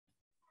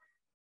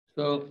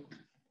So,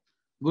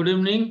 good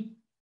evening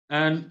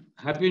and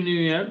Happy New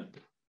Year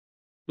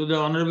to the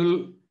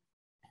Honorable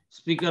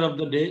Speaker of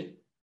the Day,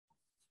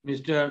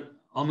 Mr.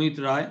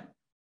 Amit Rai,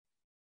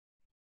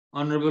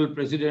 Honorable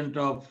President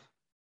of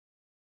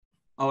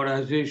our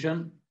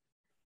association,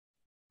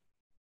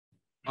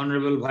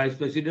 Honorable Vice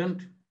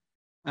President,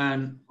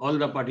 and all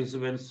the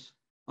participants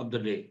of the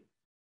day.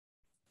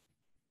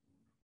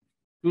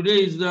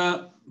 Today is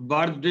the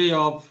birthday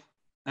of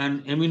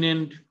an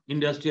eminent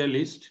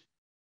industrialist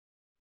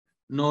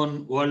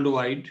known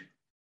worldwide,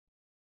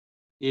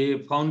 a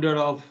founder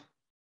of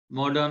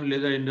modern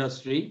leather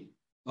industry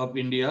of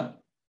India,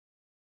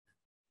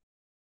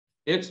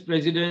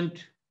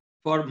 ex-president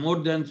for more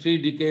than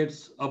 3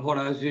 decades of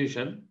our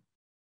association,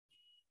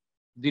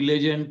 the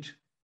legend,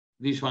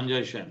 the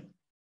Sanjoy Sen.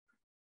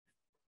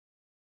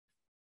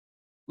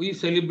 We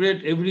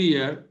celebrate every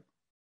year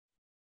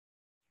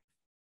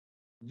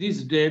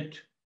this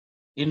date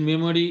in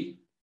memory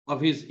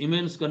of his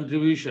immense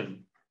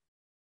contribution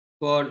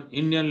for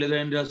Indian leather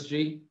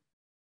industry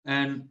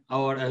and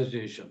our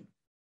association.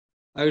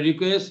 I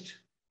request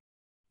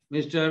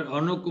Mr.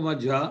 Arnab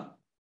Jha,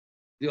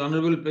 the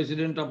Honorable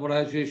President of our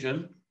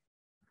association,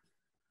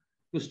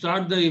 to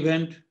start the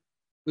event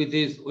with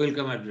his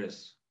welcome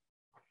address.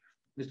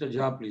 Mr.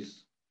 Jha,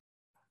 please.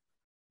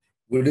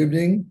 Good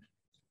evening,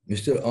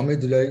 Mr.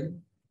 Amit Rai,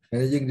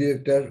 Managing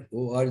Director,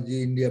 ORG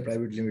India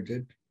Private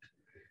Limited,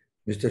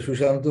 Mr.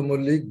 Susanta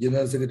Mallick,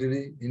 General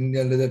Secretary,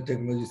 Indian Leather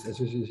Technologies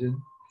Association,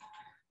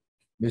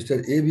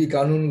 Mr. A.B.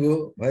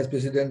 Kanungo, Vice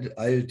President,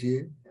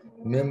 ILTA,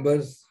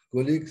 members,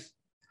 colleagues,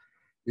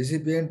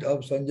 recipient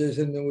of Sanjoy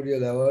Sen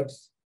Memorial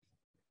Awards,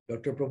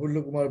 Dr.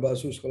 Prafulla Kumar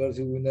Basu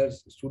Scholarship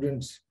winners,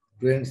 students,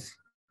 friends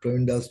from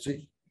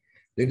industry,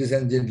 ladies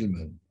and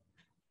gentlemen.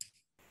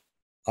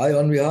 I,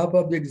 on behalf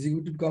of the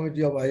Executive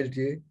Committee of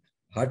ILTA,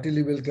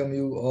 heartily welcome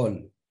you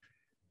all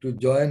to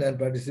join and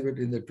participate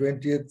in the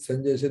 20th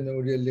Sanjoy Sen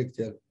Memorial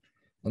Lecture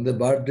on the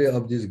birthday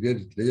of this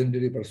great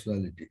legendary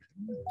personality.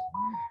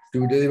 To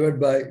be delivered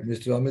by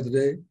Mr. Amit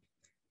Rai,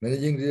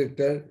 Managing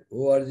Director,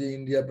 ORG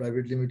India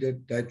Private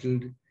Limited,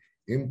 titled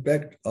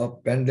Impact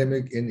of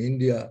Pandemic in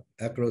India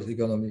Across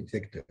Economic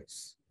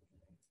Sectors.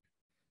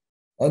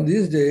 On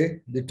this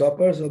day, the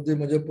toppers of the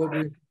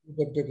Muzaffarpur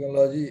Institute of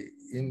Technology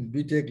in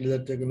B.Tech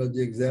Leather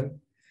Technology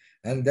exam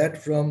and that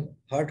from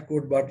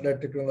Harcourt Butler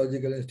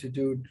Technological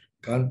Institute,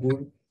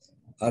 Kanpur,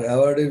 are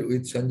awarded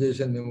with Sanjoy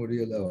Sen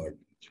Memorial Award.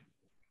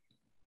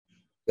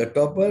 The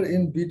topper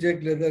in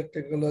B.Tech Leather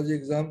Technology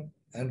exam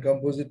and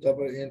composite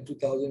topper in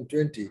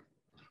 2020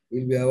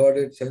 will be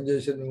awarded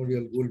Sanjoy Sen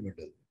Memorial Gold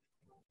Medal.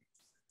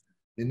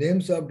 The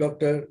names of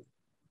Dr.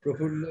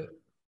 Prafulla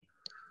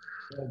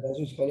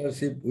Basu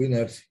Scholarship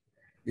winners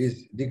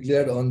is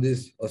declared on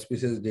this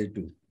auspicious day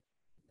too.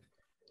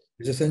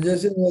 Mr. Sanjoy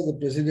Sen was the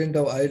president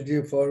of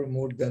ILTA for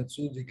more than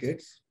 2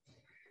 decades,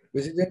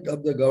 president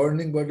of the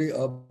governing body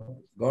of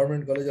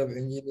Government College of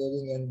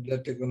Engineering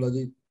and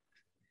Technology,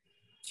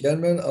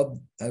 chairman of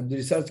the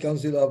Research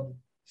Council of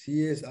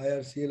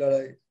CSIR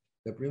CLRI,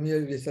 the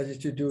premier research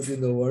institute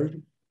in the world,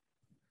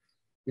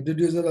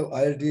 introducer of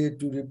ILTA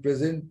to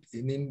represent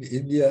in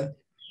India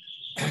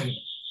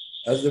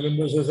as the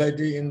member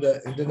society in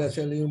the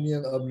International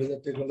Union of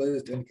Leather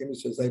Technologists and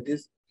Chemist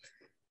Societies,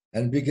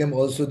 and became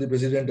also the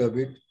president of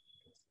it.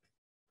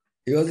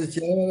 He was the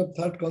chairman of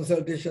third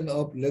consultation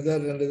of leather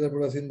and leather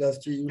products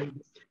industry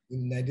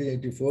in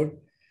 1984,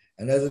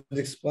 and as an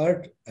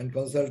expert and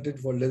consultant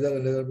for leather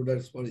and leather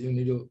products for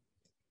UNIDO.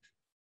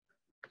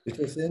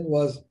 Mr. Sen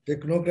was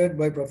technocrat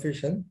by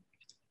profession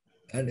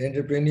and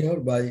entrepreneur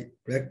by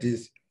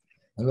practice,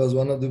 and was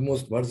one of the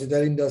most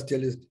versatile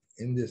industrialists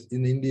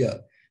in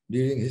India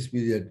during his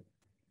period.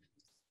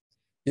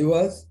 He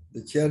was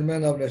the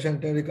chairman of National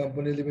Tannery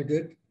Company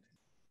Limited,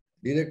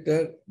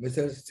 director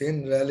Mr.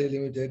 Sen Raleigh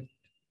Limited,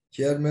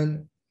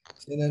 chairman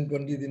Sen and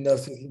Pandit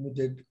Industries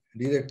Limited,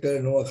 director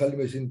Noakhali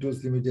Machine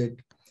Tools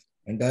Limited,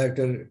 and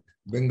director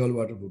Bengal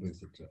Waterproof,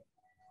 etc.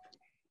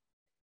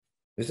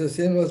 Mr.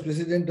 Sen was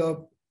president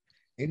of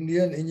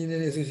Indian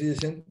Engineering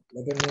Association,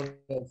 later known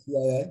as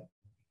CII,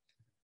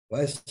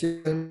 vice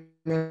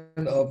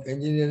chairman of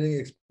Engineering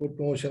Export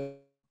Promotion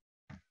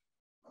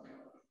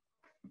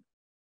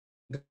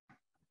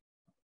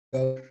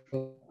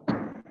Council,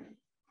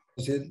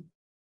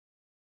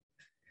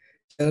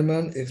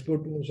 chairman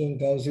Export Promotion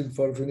Council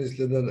for Finished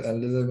Leather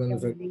and Leather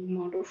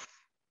Manufacturing.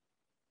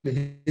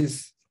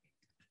 His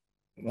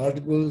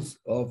multiples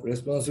of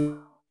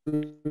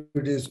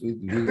responsibilities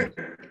with vigor.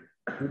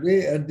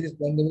 Today, at this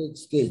pandemic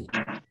stage,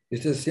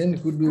 Mr. Sen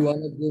could be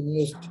one of the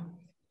most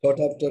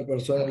sought-after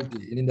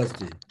personality in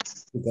industry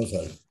to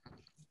consult.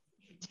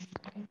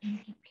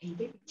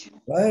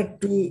 Prior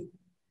to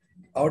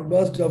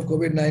outburst of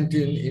COVID-19,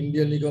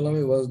 Indian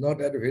economy was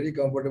not at a very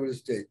comfortable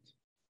stage.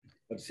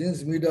 But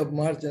since mid of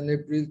March and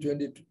April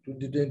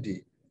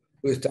 2020,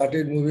 we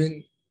started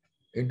moving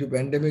into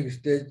pandemic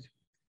stage,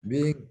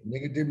 being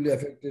negatively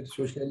affected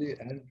socially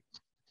and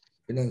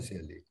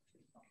financially.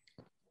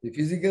 The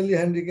physically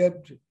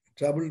handicapped,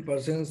 troubled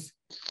persons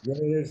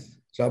generates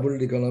troubled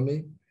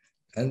economy.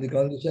 and the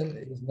condition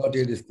is not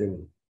yet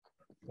stable.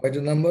 Quite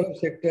a number of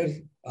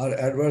sectors are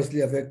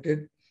adversely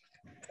affected,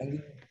 and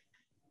the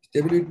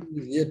stability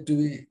is yet to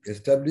be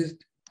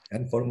established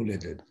and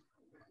formulated.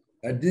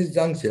 At this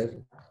juncture,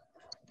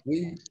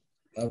 we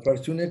are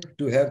fortunate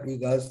to have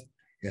with us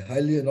a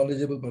highly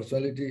knowledgeable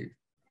personality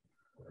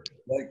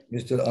like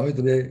Mr.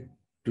 Amit Ray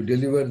to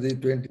deliver the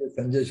 20th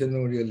Sanjoy Sen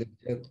Memorial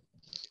Lecture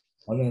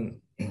on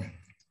an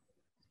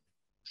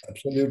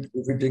absolute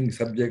befitting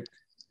subject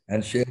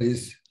and share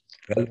his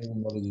valuable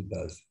knowledge with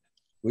us.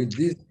 With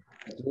this,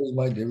 I close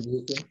my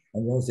deputation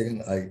and once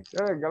again thank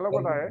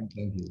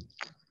you.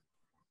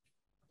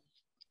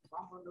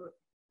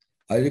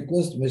 I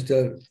request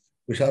Mr.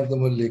 Susanta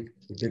Mallick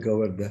to take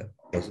over the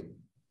proceeding.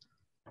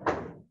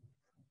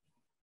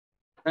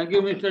 Thank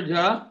you, Mr.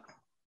 Jha.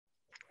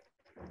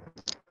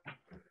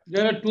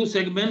 There are two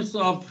segments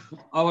of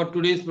our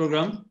today's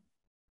program.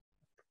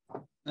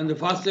 And the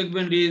first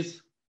segment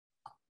is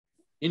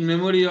in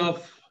memory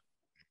of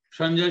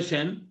Sanjoy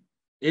Sen.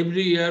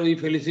 Every year we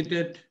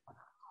felicitate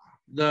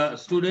the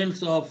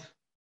students of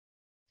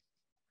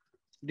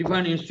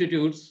different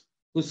institutes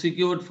who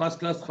secured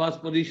first-class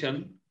first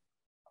position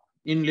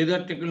in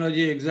leather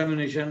technology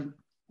examination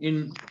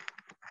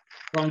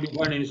from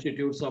different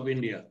institutes of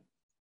India.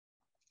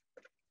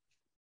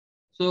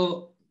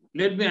 So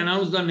let me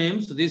announce the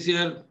names. This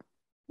year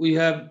we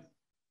have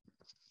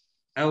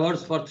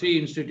awards for 3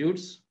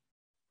 institutes.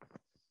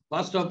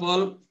 First of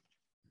all,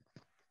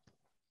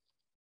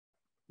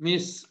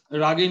 Miss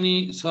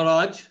Ragini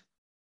Swaraj,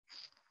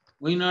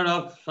 winner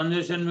of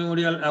Sanjoy Sen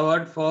Memorial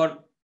Award for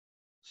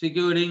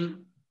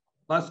securing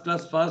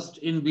first-class first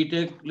in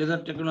B.Tech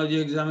leather technology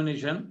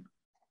examination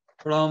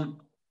from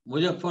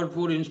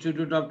Muzaffarpur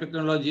Institute of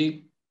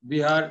Technology,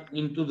 Bihar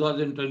in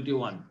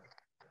 2021.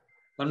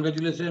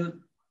 Congratulations,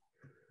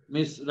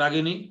 Miss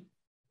Ragini.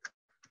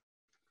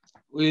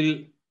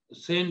 We'll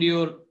send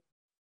your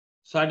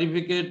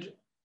certificate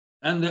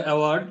and the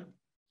award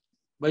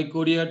by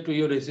courier to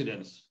your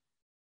residence.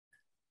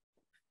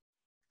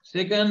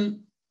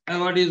 Second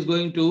award is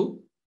going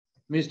to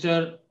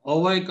Mr.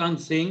 Abhay Kant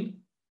Singh,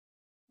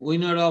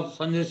 winner of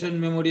Sanjoy Sen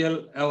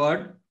Memorial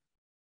Award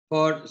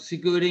for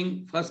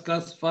securing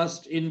first-class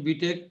first in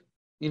B.Tech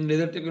in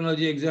leather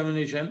technology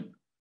examination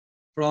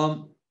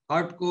from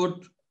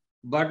Harcourt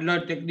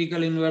Butler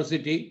Technical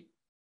University,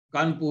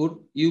 Kanpur,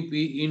 UP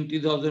in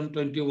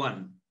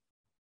 2021.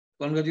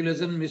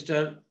 Congratulations,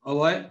 Mr.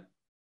 Abhay.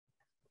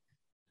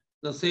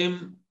 The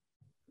same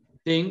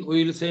thing,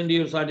 we will send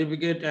your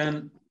certificate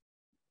and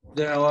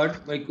the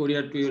award by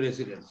courier to your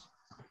residence.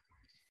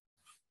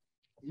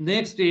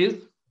 Next is,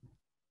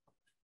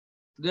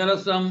 there are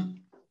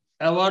some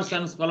awards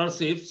and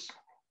scholarships.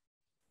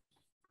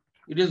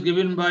 It is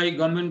given by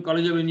Government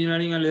College of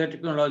Engineering and Leather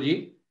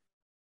Technology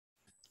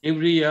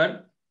every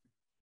year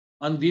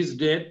on this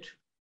date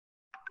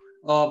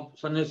of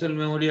Sanjoy Sen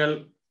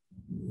Memorial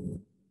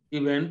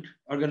event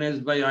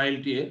organized by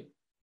ILTA.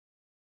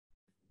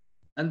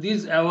 And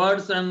these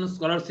awards and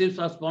scholarships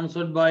are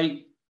sponsored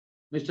by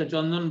Mr.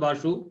 Chandan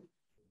Basu,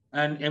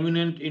 an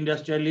eminent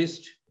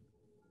industrialist,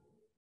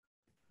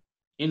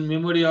 in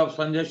memory of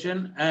Sanjoy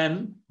Sen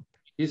and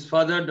his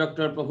father,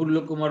 Dr.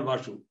 Prafulla Kumar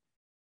Basu.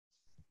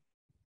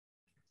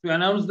 To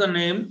announce the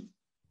name,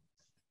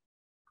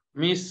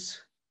 Miss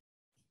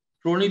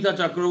Pranita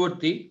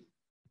Chakraborty,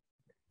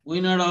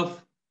 winner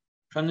of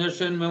Sanjoy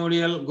Sen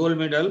Memorial Gold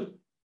Medal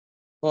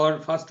for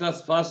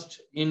first-class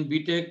first in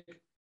B.Tech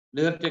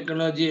leather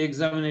technology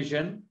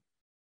examination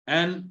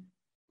and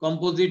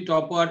composite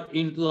topper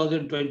in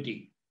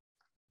 2020.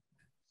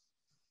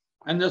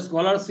 And the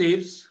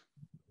scholarships,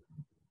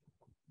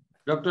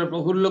 Dr.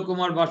 Prafulla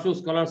Kumar Basu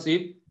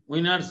scholarship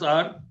winners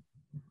are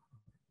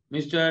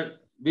Mr.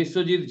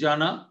 Biswajit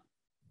Jana,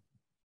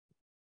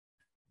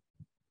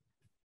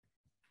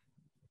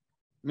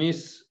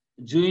 Miss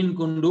Juin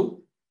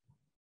Kundu,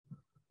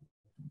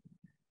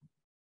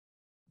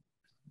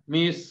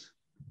 Miss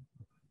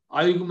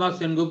Ayugma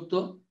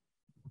Sengupta,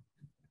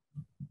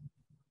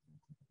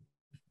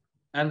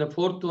 and the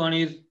fourth one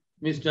is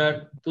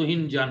Mr.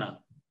 Tuhin Jana.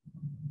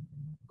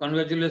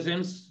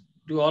 Congratulations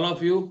to all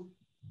of you.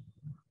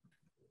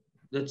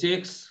 The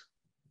checks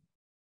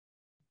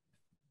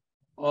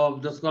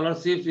of the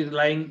scholarships is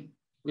lying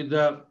with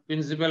the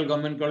Principal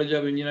Government College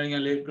of Engineering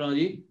and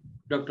Technology,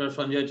 Dr.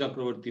 Sanjoy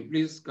Chakraborty.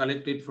 Please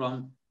collect it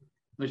from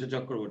Mr.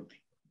 Chakraborty.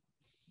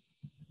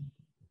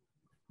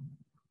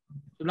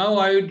 So now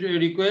I would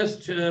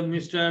request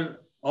Mr.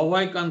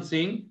 Abhay Kant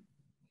Singh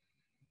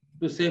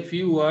to say a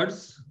few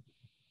words.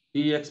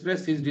 He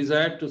expressed his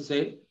desire to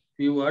say a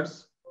few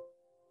words.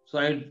 So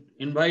I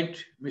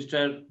invite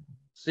Mr.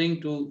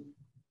 Singh to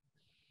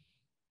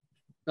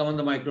come on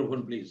the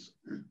microphone, please.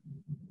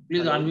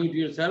 Please unmute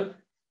yourself.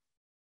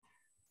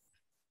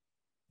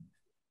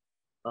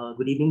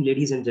 Good evening,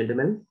 ladies and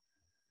gentlemen.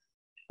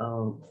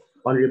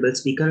 Honorable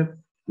Speaker,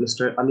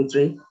 Mr. Amit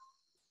Ray,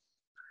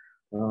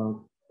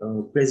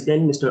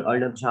 President, Mr.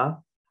 Arnab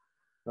Jha,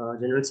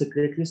 General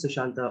Secretary,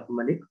 Susanta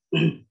Mallick.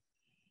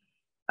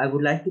 I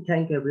would like to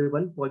thank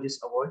everyone for this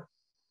award.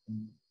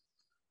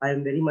 I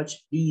am very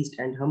much pleased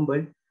and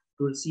humbled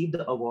to receive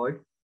the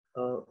award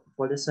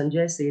for the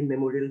Sanjoy Sen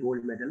Memorial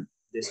Gold Medal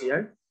this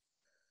year.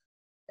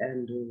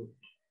 And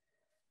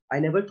I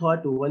never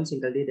thought one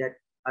single day that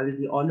I will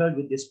be honored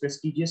with this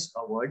prestigious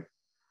award,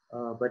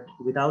 but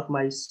without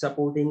my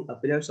supporting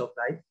pillars of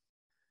life,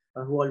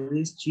 who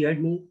always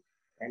cheered me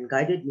and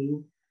guided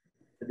me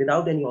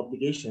without any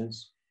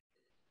obligations,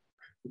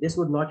 this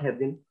would not have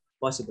been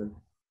possible.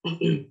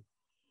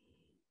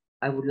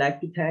 I would like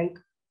to thank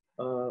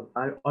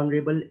our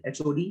Honorable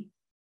HOD,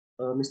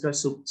 Mr.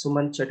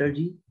 Suman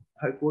Chatterjee,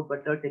 Harcourt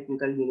Butler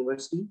Technical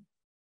University,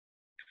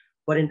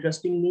 for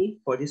entrusting me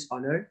for this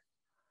honor.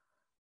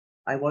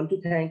 I want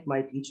to thank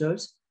my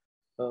teachers,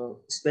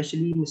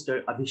 especially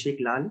Mr. Abhishek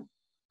Lal,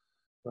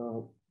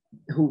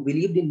 who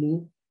believed in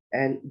me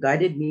and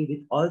guided me with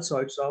all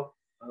sorts of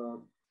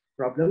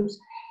problems,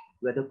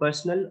 whether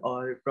personal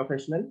or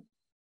professional.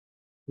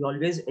 He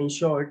always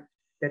ensured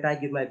that I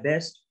give my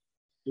best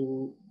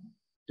to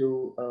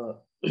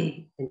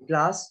in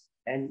class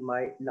and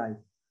my life.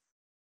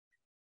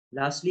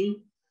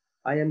 Lastly,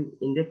 I am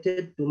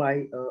indebted to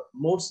my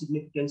most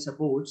significant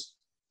supports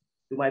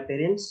to my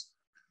parents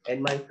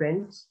and my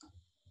friends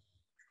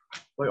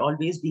for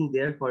always being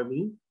there for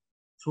me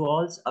through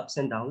all ups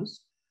and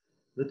downs.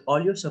 With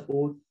all your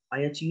support,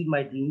 I achieved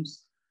my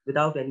dreams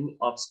without any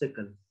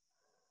obstacle.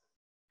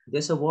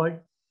 This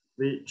award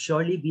will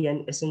surely be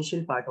an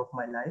essential part of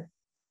my life,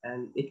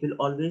 and it will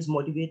always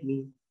motivate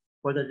me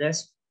for the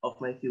rest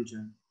of my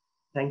future.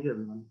 Thank you,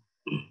 everyone.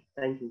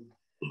 Thank you.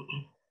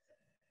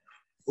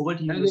 Over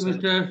to you, Thank you,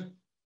 Mr.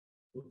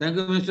 Thank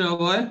you, Mr.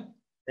 Abhay.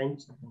 Thank you,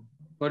 sir.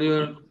 For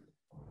your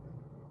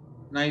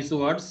nice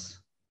words.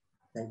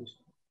 Thank you, sir.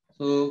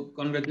 So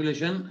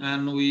congratulations,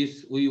 and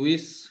we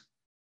wish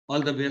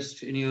all the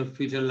best in your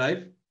future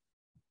life.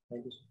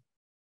 Thank you, sir.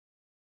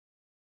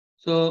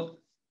 So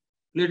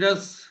let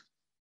us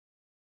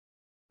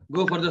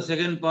go for the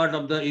second part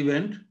of the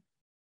event.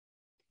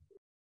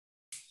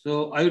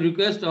 So I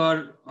request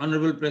our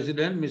Honorable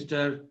President,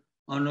 Mr.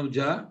 Arnab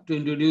Jha, to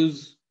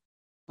introduce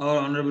our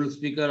Honorable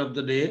Speaker of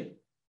the day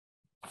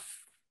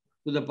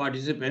to the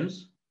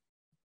participants.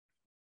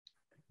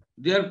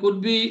 There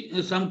could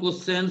be some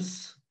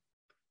questions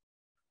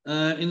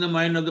in the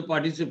mind of the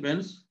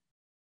participants.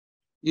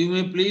 You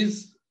may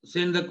please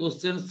send the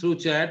questions through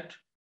chat,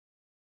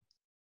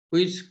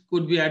 which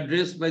could be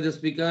addressed by the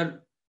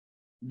speaker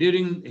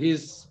during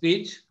his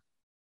speech.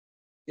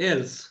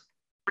 Else,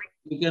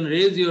 you can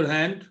raise your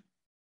hand,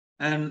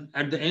 and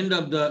at the end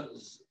of the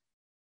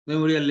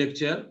memorial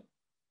lecture,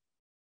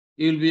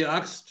 you will be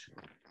asked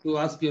to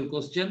ask your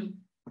question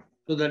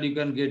so that you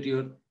can get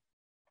your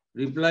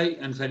reply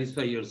and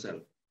satisfy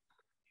yourself.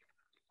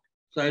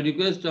 So I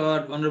request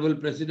our Honorable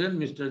President,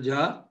 Mr.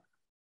 Jha,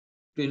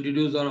 to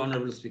introduce our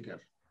Honorable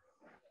Speaker.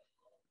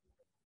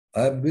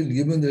 I have been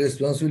given the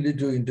responsibility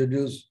to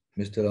introduce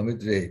Mr.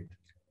 Amit Ray,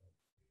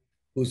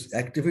 whose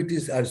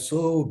activities are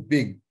so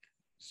big,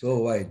 so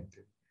wide,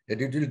 that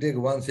it will take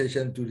one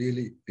session to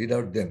really read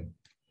out them.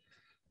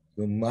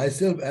 So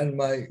myself and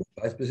my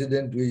Vice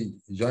President, we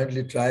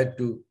jointly tried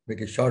to make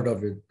a short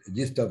of it, a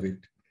gist of it.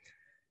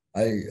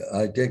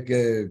 I take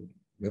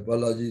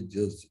apology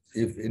just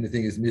if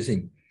anything is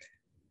missing.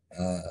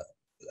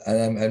 And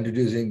I'm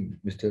introducing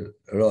Mr.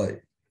 Roy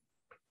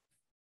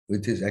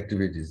with his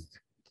activities.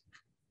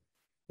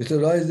 Mr.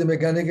 Roy is a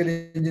mechanical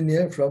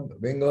engineer from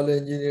Bengal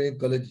Engineering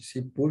College,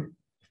 Shibpur.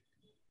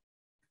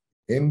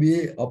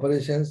 MBA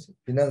Operations,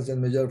 Finance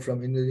and Major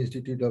from Indian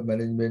Institute of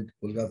Management,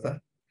 Kolkata,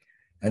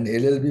 and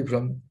LLB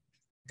from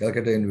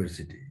Calcutta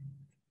University.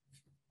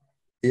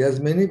 He has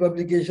many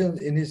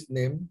publications in his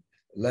name,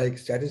 like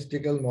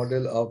Statistical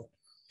Model of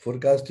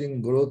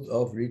Forecasting Growth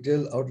of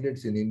Retail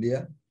Outlets in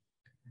India,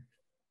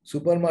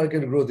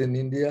 Supermarket Growth in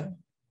India,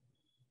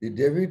 The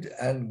David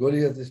and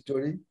Goliath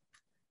Story,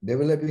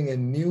 Developing a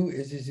New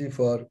SEC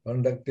for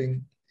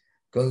Conducting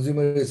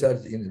Consumer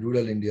Research in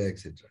Rural India,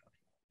 etc.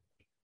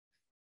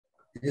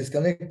 He is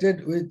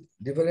connected with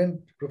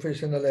different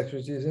professional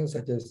associations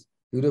such as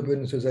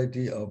European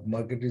Society of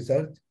Market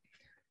Research,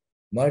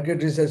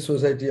 Market Research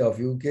Society of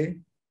UK,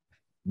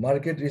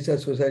 Market Research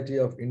Society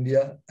of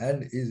India,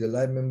 and is a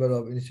live member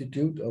of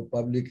Institute of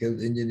Public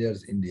Health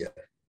Engineers, India.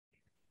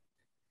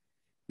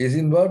 He is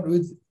involved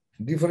with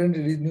different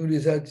new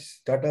research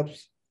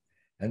startups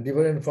and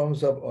different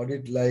forms of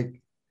audit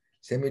like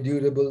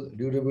semi-durable,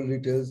 durable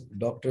retails,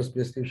 doctor's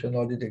prescription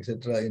audit,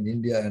 etc. in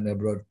India and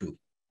abroad too.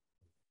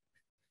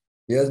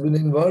 He has been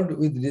involved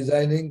with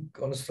designing,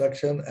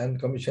 construction, and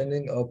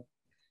commissioning of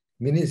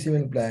mini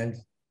cement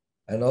plants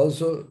and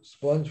also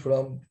sponge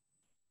from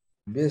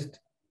waste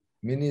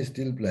mini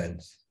steel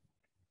plants.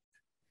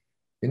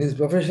 In his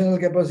professional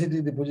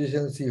capacity, the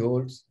positions he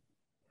holds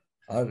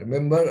are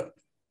member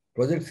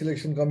Project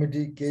Selection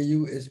Committee,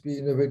 KUSP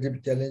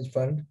Innovative Challenge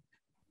Fund,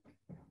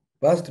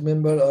 past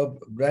member of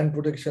Brand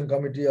Protection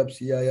Committee of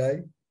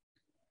CII,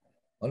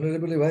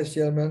 Honorable Vice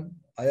Chairman,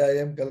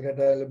 IIM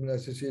Calcutta Alumni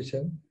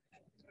Association,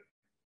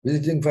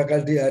 visiting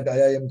faculty at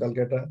IIM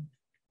Calcutta,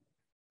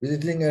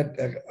 visiting at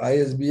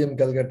ISBM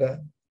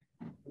Calcutta,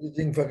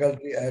 visiting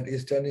faculty at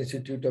Eastern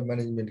Institute of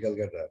Management,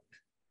 Calcutta,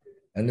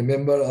 and a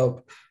member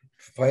of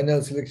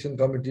final selection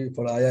committee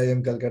for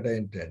IIM Calcutta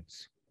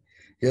entrance.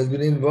 He has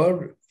been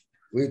involved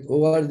with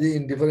ORG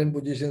in different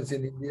positions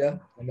in India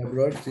and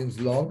abroad since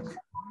long,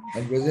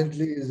 and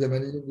presently is the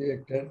managing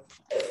director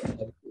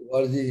of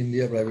ORG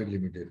India Private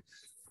Limited.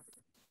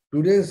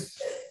 Today's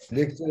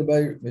lecture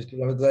by Mr.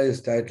 Arnab Jha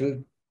is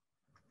titled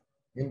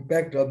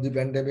Impact of the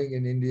Pandemic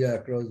in India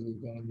Across the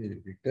Economy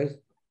Sectors.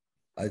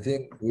 I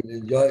think we'll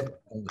enjoy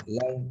and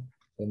learn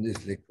from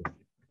this lecture.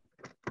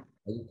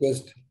 I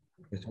request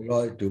Mr.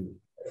 Roy to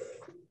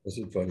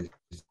proceed for his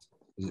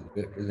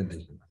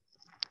presentation.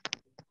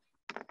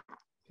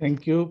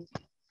 Thank you.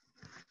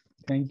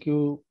 Thank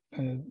you,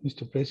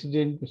 Mr.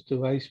 President, Mr.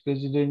 Vice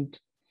President,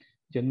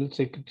 General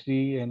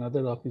Secretary, and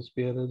other office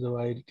bearers of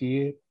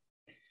ILTA,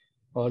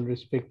 all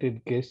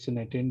respected guests and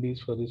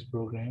attendees for this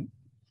program.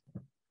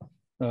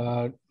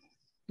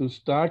 To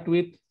start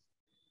with,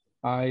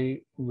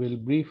 I will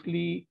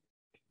briefly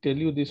tell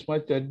you this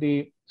much, that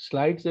the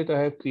slides that I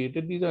have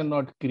created, these are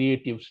not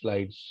creative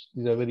slides.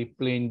 These are very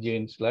plain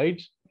Jane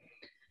slides.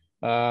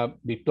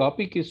 The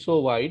topic is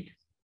so wide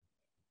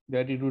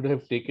that it would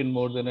have taken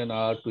more than an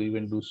hour to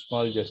even do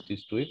small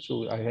justice to it.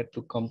 So I had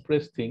to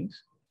compress things.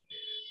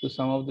 So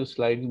some of the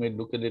slides may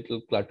look a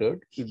little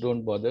cluttered. You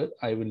don't bother.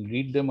 I will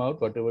read them out,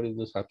 whatever is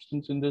the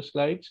substance in the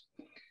slides.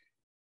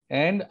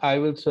 And I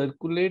will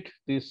circulate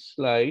these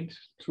slides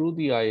through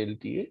the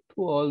ILTA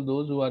to all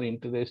those who are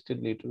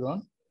interested later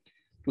on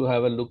to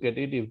have a look at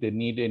it if they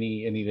need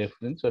any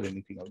reference or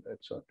anything of that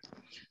sort.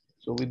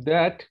 So with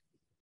that,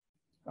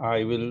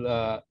 I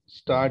will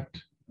start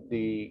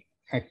the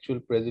actual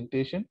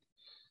presentation.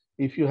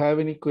 If you have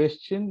any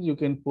questions, you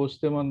can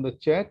post them on the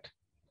chat,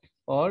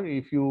 or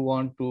if you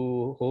want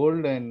to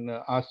hold and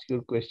ask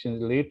your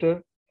questions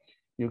later,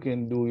 you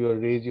can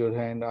raise your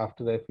hand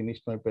after I finish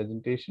my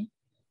presentation,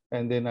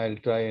 and then I'll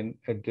try and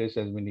address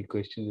as many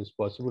questions as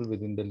possible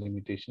within the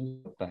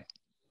limitations of time.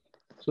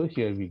 So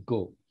here we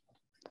go.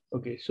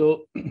 Okay,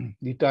 so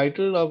the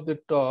title of the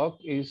talk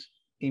is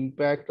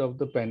Impact of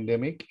the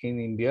Pandemic in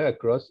India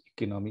Across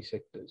Economic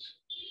Sectors.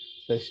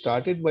 So I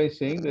started by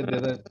saying that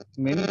there are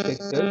many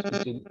sectors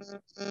which is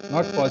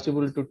not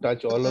possible to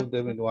touch all of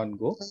them in one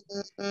go.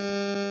 I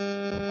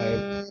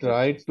have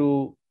tried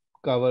to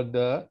cover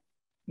the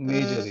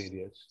major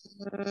areas.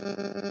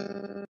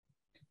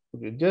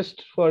 Okay,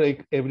 just for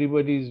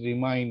everybody's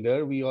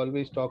reminder, we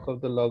always talk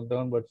of the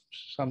lockdown, but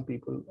some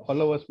people,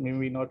 all of us may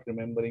be not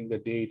remembering the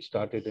day it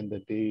started and the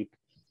day it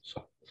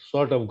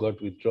sort of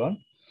got withdrawn.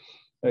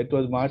 It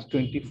was March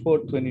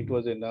 24th when it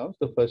was announced,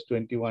 the first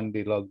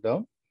 21-day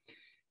lockdown.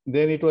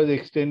 Then it was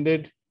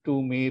extended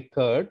to May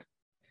 3rd.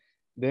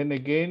 Then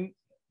again,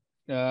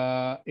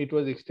 it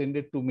was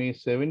extended to May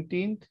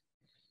 17th,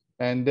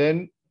 and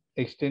then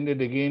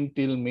extended again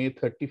till May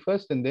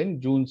 31st, and then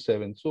June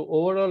 7th. So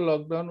overall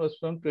lockdown was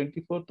from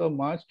 24th of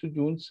March to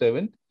June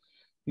 7th.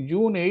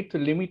 June 8th,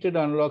 limited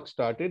unlock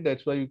started.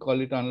 That's why we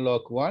call it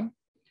unlock 1.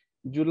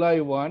 July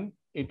 1,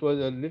 it was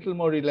a little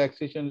more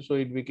relaxation, so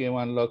it became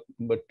unlock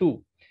number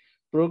 2.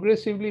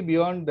 Progressively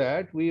beyond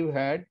that, we've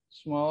had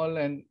small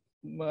and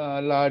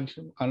large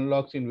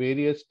unlocks in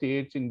various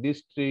states, in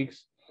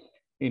districts,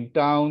 in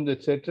towns,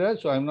 etc.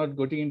 So I'm not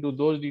getting into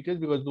those details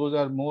because those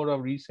are more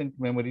of recent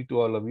memory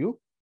to all of you.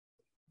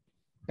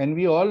 And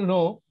we all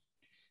know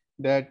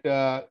that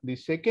the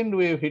second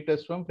wave hit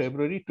us from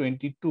February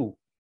 22.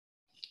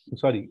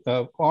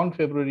 On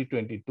February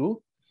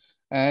 22.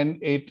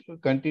 And it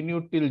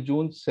continued till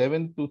June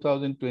 7,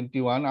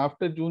 2021.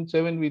 After June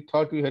 7, we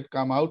thought we had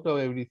come out of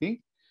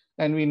everything.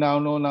 And we now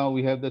know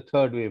we have the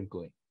third wave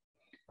going.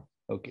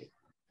 Okay.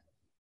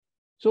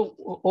 So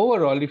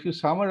overall, if you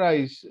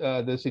summarize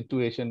the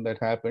situation that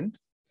happened,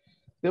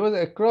 there was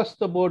across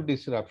the board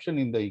disruption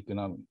in the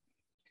economy.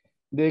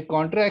 The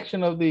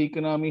contraction of the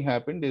economy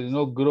happened. There is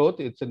no growth.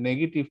 It's a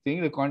negative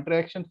thing. The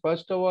contraction,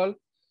 first of all,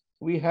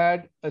 we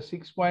had a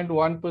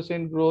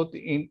 6.1% growth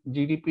in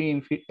GDP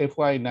in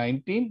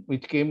FY19,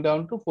 which came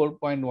down to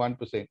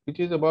 4.1%, which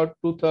is about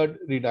 2/3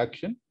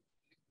 reduction.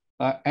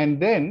 And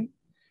then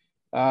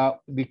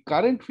the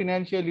current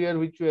financial year,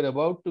 which we are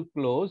about to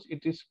close,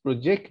 it is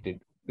projected,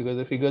 because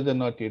the figures are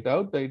not yet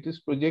out, that it is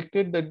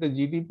projected that the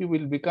GDP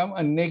will become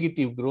a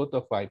negative growth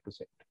of 5%.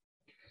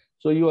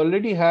 So you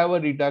already have a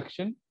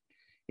reduction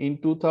in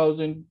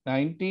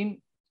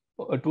 2019,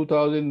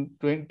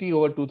 2020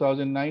 over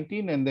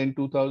 2019, and then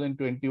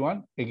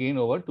 2021 again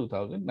over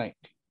 2019.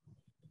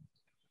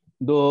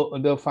 Though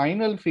the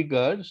final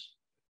figures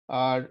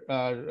are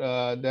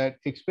that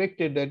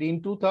expected that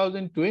in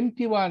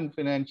 2021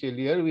 financial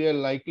year, we are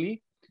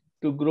likely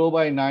to grow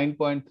by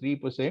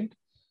 9.3%.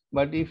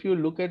 But if you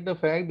look at the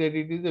fact that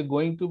it is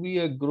going to be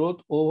a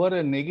growth over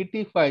a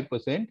negative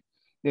 5%,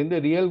 then the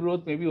real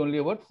growth may be only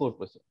about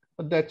 4%.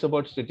 But that's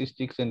about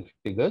statistics and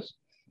figures.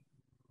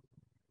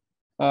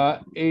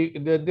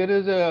 There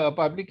is a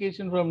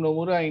publication from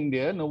Nomura,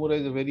 India. Nomura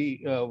is a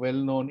very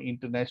well-known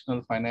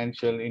international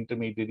financial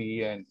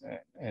intermediary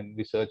and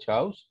research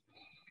house,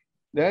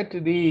 that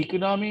the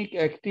economic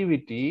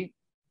activity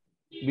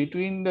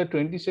between the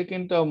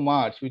 22nd of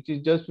March, which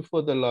is just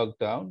before the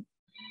lockdown,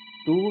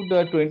 to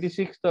the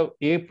 26th of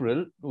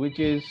April, which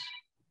is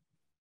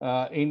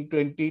in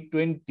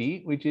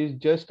 2020, which is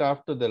just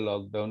after the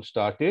lockdown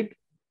started,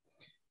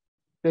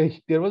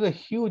 there was a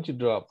huge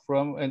drop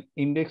from an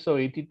index of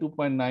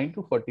 82.9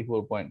 to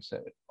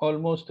 44.7,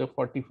 almost a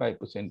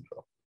 45%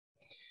 drop.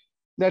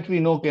 That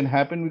we know can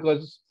happen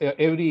because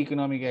every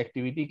economic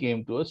activity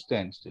came to a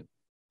standstill.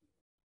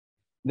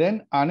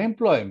 Then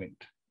unemployment,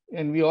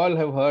 and we all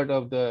have heard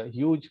of the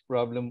huge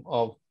problem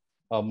of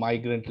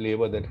migrant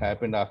labor that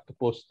happened after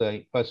post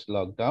the first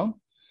lockdown.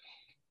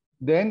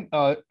 Then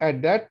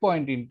at that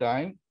point in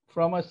time,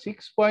 from a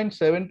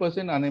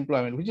 6.7%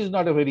 unemployment, which is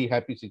not a very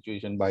happy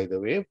situation, by the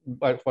way,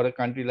 but for a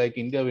country like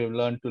India, we've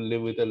learned to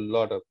live with a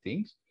lot of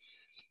things.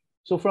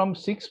 So from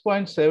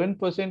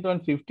 6.7% on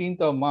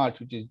 15th of March,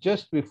 which is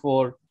just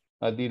before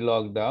the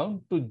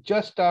lockdown, to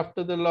just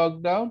after the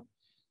lockdown,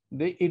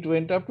 it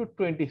went up to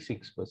 26%.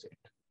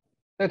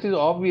 That is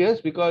obvious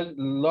because a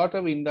lot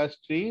of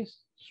industries,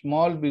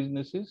 small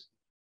businesses,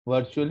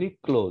 virtually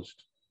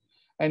closed.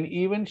 And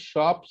even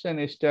shops and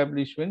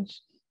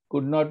establishments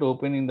could not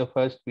open in the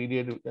first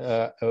period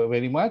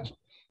very much.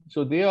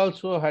 So they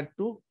also had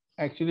to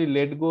actually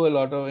let go a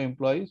lot of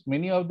employees.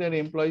 Many of their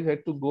employees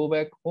had to go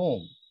back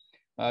home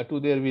to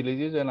their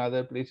villages and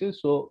other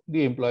places. So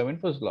the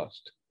employment was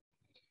lost.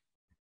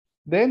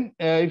 Then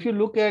if you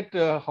look at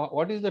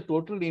what is the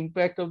total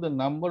impact of the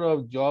number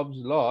of jobs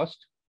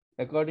lost,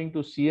 according to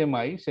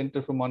CMI,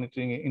 Center for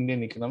Monitoring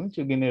Indian Economics,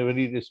 again a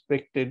very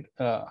respected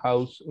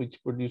house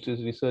which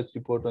produces research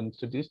report on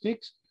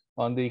statistics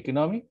on the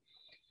economy,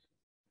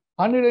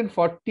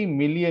 140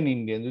 million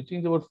Indians, which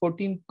means about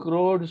 14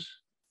 crores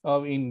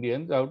of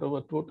Indians out of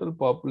a total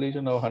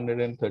population of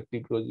 130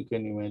 crores, you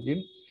can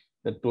imagine.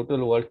 The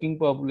total working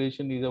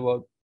population is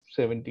about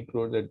 70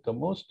 crores at the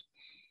most.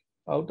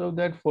 Out of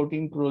that,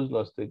 14 crores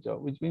lost their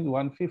job, which means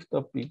 1/5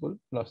 of people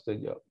lost their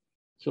job.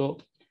 So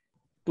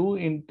 2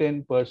 in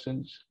 10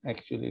 persons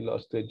actually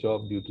lost their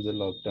job due to the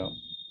lockdown.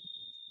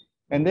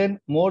 And then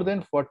more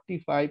than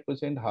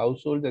 45%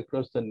 households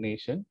across the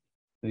nation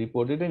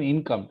reported an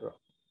income drop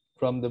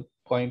from the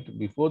point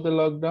before the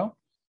lockdown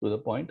to the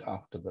point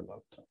after the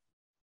lockdown.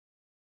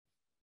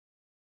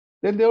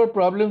 Then there were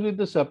problems with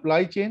the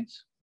supply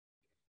chains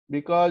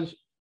because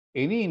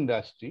any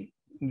industry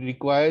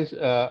requires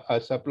a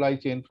supply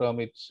chain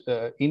from its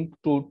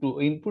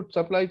input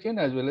supply chain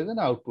as well as an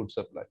output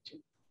supply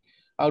chain.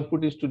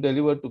 Output is to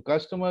deliver to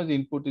customers,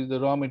 input is the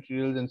raw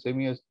materials and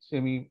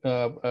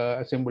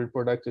semi-assembled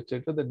products,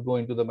 etc., that go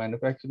into the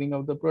manufacturing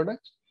of the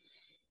products.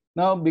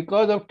 Now,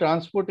 because of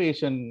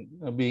transportation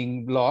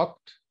being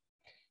blocked,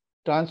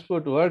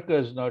 transport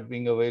workers not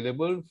being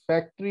available,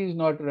 factories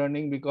not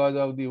running because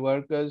of the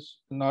workers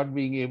not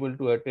being able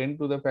to attend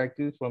to the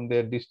factories from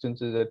their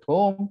distances at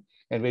home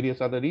and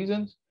various other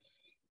reasons,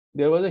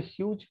 there was a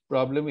huge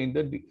problem in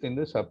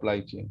the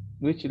supply chain,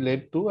 which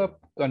led to a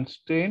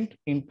constraint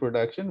in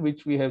production,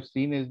 which we have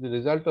seen as the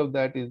result of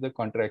that is the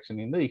contraction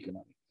in the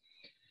economy.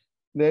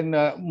 Then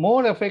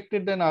more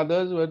affected than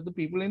others were the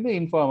people in the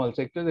informal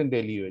sectors and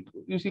daily wage.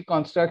 You see,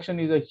 construction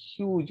is a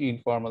huge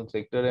informal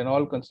sector and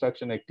all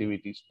construction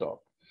activities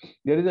stopped.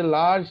 There is a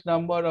large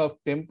number of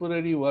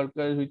temporary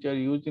workers which are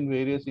used in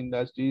various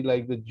industries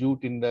like the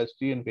jute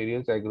industry and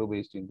various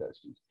agro-based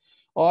industries.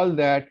 All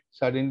that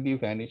suddenly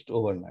vanished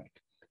overnight.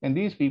 And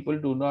these people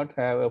do not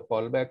have a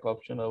fallback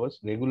option of a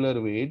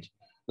regular wage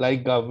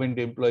like government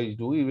employees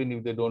do, even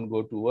if they don't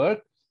go to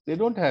work. They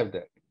don't have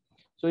that.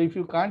 So if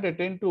you can't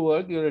attend to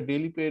work, you're a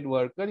daily paid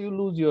worker, you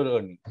lose your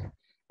earnings.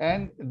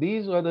 And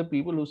these are the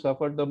people who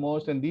suffered the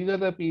most. And these are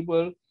the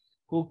people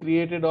who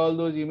created all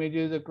those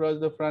images across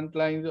the front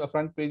lines,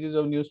 front pages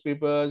of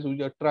newspapers,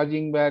 who are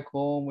trudging back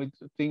home with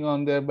a thing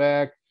on their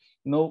back,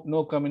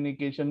 no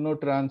communication, no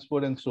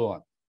transport, and so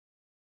on.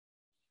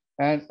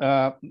 And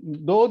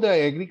though the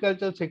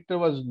agricultural sector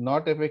was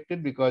not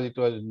affected because it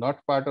was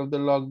not part of the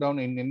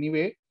lockdown in any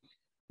way,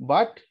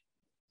 but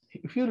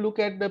if you look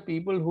at the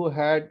people who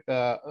had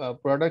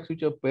products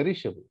which are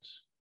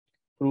perishables,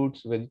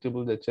 fruits,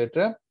 vegetables,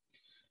 etc.,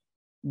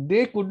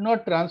 they could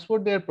not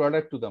transport their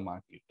product to the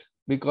market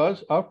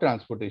because of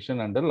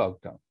transportation under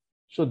lockdown.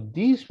 So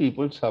these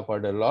people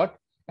suffered a lot.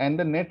 And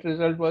the net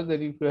result was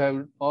that if you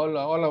have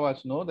all of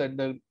us know that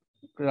the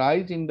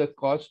rise in the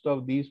cost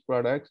of these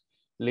products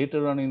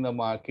later on in the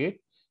market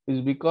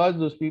is because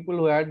those people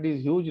who had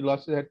these huge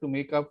losses had to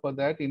make up for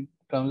that in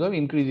terms of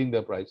increasing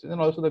the prices,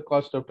 and also the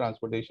cost of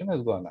transportation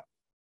has gone up.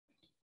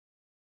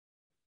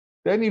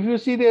 Then if you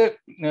see the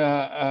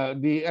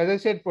as I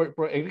said,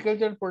 for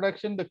agricultural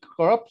production, the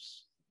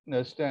crops,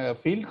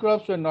 field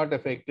crops were not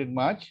affected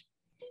much,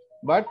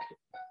 but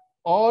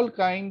all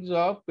kinds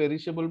of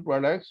perishable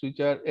products which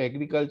are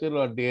agricultural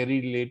or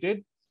dairy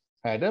related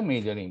had a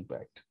major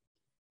impact.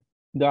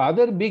 The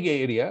other big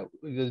area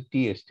is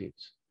tea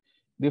estates.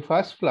 The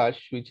first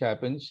flush, which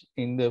happens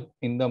in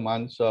the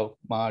months of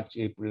March,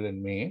 April,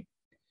 and May,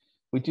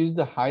 which is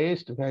the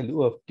highest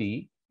value of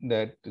tea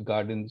that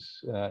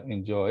gardens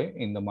enjoy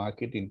in the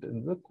market in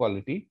terms of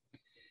quality,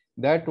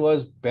 that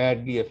was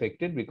badly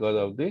affected because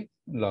of the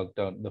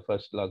lockdown, the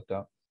first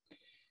lockdown.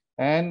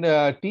 And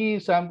tea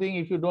is something,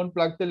 if you don't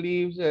pluck the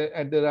leaves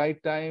at the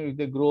right time, if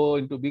they grow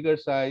into bigger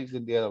size,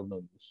 then they are of no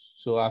use.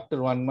 So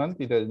after 1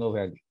 month, it has no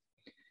value.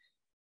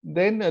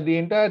 Then the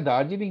entire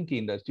Darjeeling tea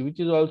industry, which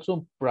is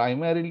also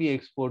primarily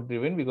export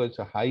driven because it's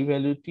a high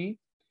value tea,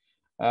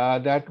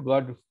 that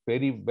got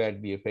very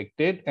badly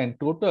affected. And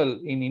total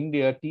in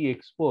India, tea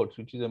exports,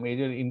 which is a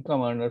major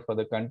income earner for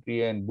the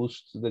country and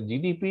boosts the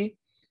GDP,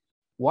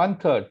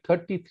 1/3,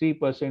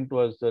 33%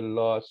 was the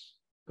loss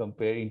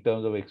compared in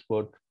terms of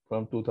export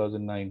from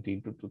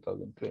 2019 to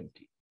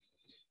 2020.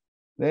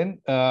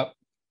 Then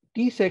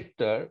tea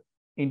sector,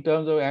 in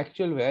terms of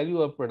actual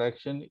value of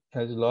production,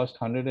 has lost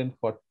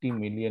 140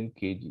 million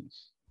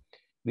kgs.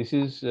 This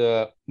is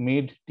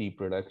made tea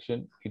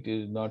production. It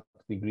is not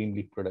the green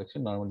leaf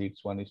production. Normally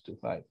it's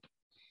 1:5.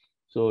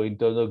 So in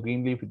terms of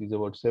green leaf, it is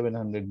about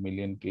 700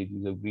 million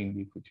kgs of green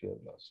leaf which we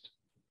have lost.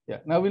 Yeah.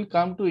 Now we'll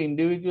come to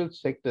individual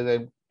sectors.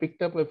 I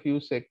picked up a few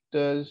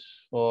sectors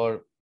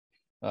for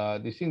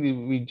this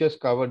thing. We just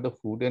covered the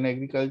food and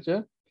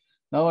agriculture.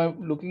 Now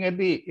I'm looking at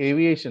the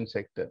aviation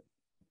sector.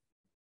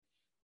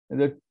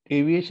 The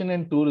aviation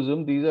and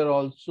tourism, these are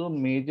also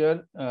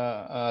major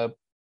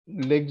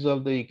legs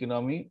of the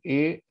economy.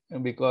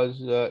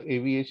 Because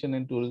aviation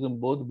and tourism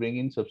both bring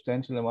in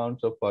substantial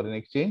amounts of foreign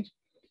exchange.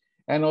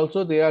 And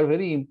also they are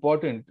very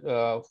important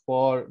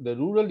for the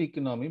rural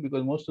economy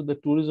because most of the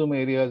tourism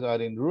areas are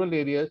in rural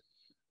areas.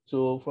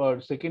 So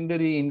for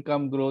secondary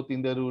income growth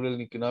in the rural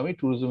economy,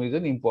 tourism is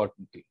an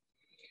important thing.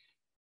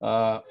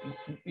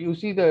 You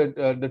see that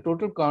the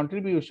total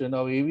contribution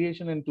of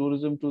aviation and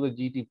tourism to the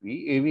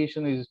GDP,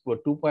 aviation is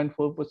about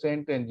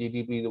 2.4% and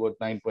GDP is about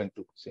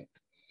 9.2%.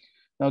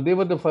 Now they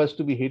were the first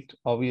to be hit,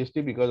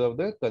 obviously, because of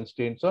the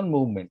constraints on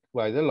movement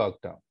by the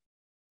lockdown.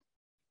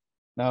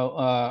 Now,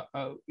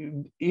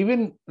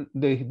 even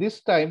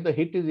this time, the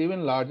hit is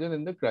even larger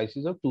than the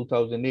crisis of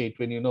 2008,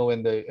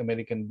 when the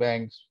American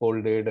banks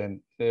folded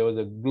and there was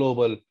a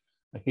global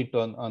hit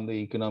on the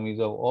economies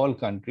of all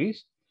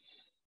countries.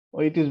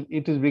 It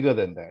is bigger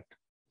than that.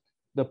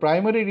 The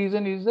primary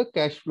reason is the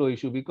cash flow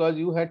issue because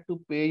you had to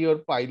pay your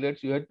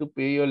pilots, you had to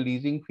pay your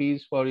leasing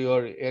fees for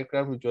your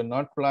aircraft which were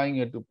not flying,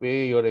 you had to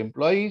pay your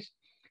employees,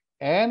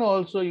 and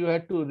also you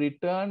had to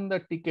return the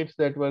tickets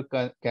that were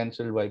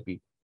cancelled by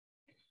people.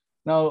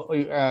 Now,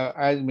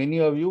 as many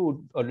of you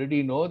would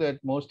already know that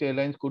most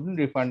airlines couldn't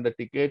refund the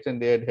tickets and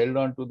they had held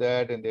on to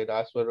that and they had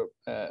asked for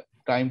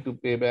time to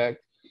pay back.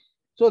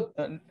 So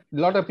a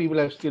lot of people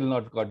have still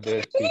not got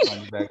their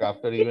refunds back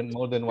after even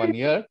more than 1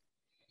 year.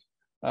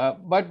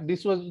 But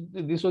this was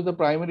the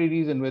primary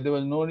reason where there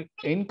was no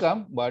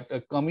income but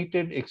a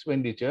committed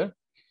expenditure.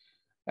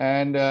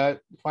 And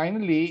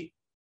finally,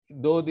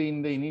 though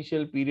in the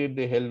initial period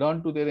they held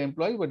on to their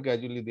employee, but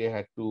gradually they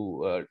had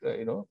to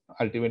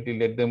ultimately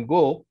let them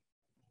go.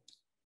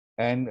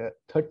 And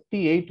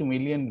 38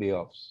 million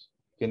layoffs.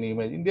 Can you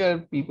imagine? There are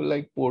people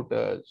like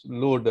porters,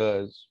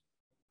 loaders,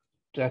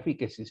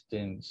 traffic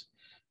assistants,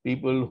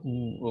 people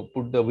who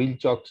put the wheel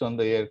chocks on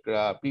the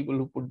aircraft, people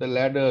who put the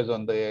ladders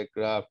on the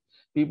aircraft,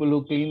 people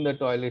who clean the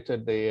toilets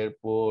at the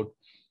airport,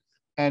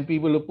 and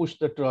people who push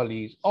the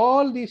trolleys.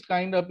 All these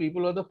kind of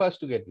people are the first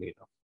to get laid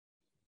off.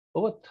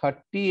 Over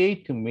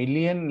 38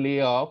 million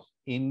layoffs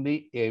in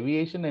the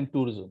aviation and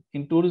tourism.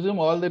 In tourism,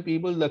 all the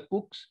people, the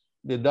cooks,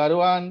 the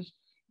darwans,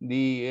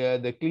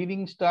 the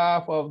cleaning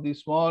staff of the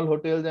small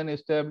hotels and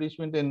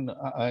establishment and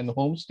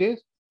homestays,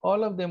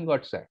 all of them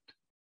got sacked.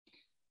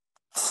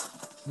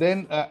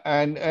 Then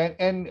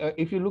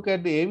if you look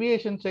at the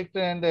aviation sector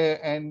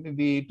and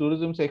the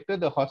tourism sector,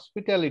 the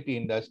hospitality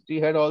industry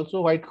had also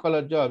white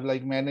collar jobs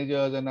like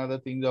managers and other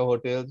things of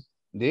hotels.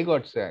 They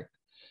got sacked.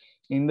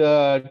 In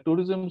the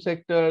tourism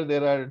sector,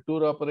 there are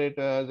tour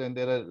operators and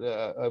there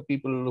are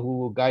people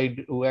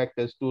who act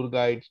as tour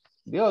guides.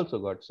 They also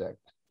got sacked.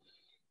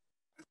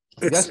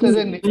 Just as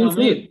an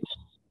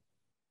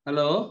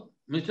hello,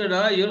 Mr.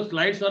 Da, your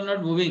slides are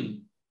not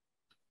moving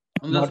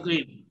on the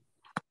screen.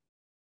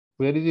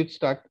 Where is it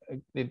stuck?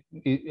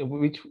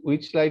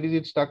 Which slide is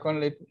it stuck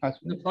on? Let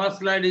ask me. The first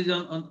slide is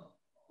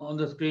on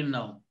the screen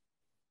now.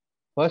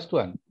 First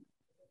one.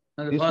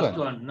 The first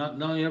one.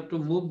 Now you have to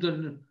move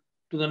to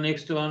the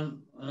next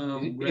one.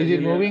 Is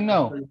it moving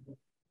now?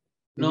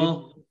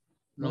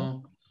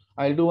 No.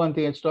 I'll do one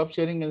thing. I'll stop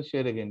sharing and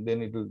share again.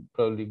 Then it will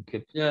probably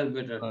get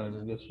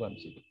better. Just 1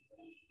 second.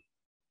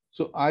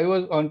 So I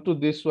was on to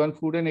this one,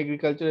 food and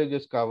agriculture I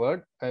just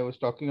covered. I was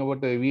talking about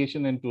the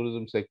aviation and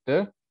tourism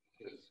sector.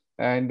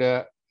 And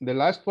the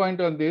last point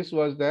on this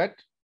was that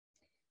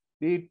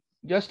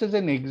just as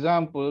an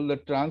example, the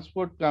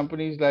transport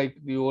companies like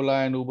the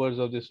Ola and Ubers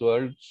of this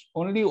world,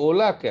 only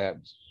Ola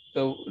cabs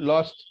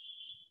lost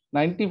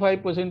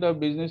 95% of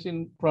business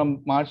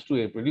from March to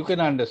April. You can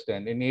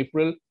understand. In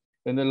April,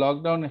 when the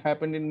lockdown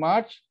happened in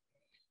March,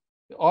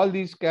 all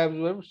these cabs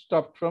were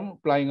stopped from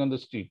plying on the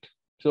street.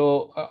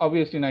 So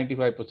obviously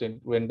 95%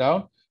 went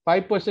down.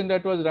 5%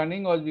 that was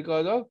running was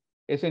because of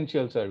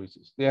essential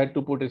services. They had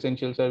to put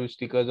essential service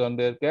stickers on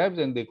their cabs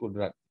and they could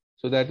run.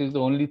 So that is the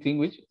only thing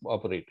which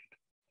operated.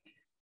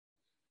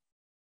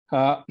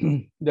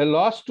 The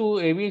loss to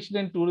aviation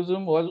and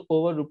tourism was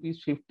over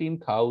rupees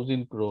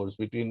 15,000 crores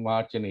between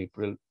March and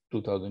April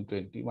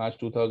 2020, March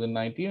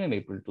 2019 and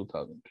April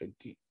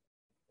 2020.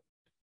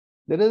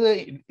 There is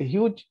a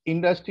huge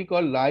industry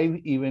called live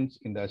events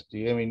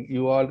industry. I mean,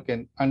 you all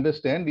can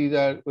understand these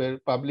are where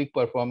public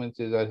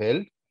performances are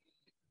held,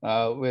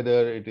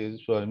 whether it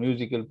is for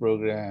musical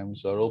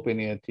programs or open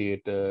air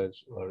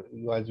theaters, or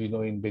as we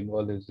know in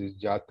Bengal, there's these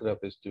Jatra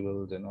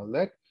festivals and all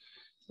that.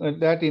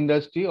 That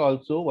industry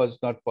also was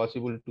not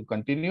possible to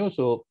continue.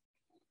 So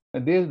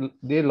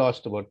they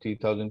lost about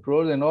 3,000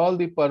 crores, and all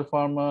the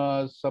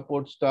performers,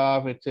 support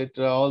staff,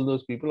 etc., all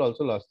those people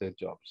also lost their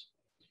jobs.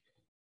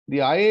 The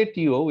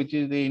IATO, which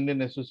is the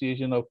Indian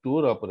Association of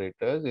Tour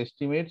Operators,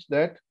 estimates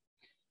that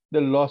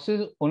the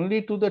losses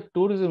only to the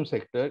tourism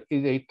sector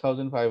is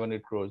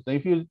 8,500 crores. Now,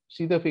 if you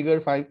see the figure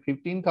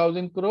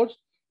 15,000 crores,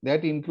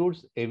 that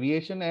includes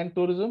aviation and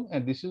tourism,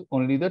 and this is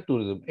only the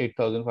tourism,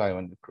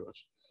 8,500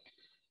 crores.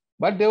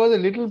 But there was a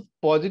little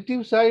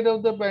positive side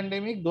of the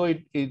pandemic, though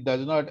it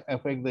does not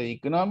affect the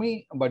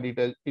economy, but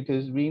it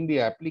has been the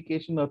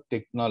application of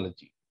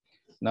technology.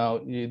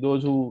 Now,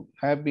 those who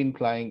have been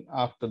flying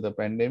after the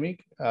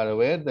pandemic are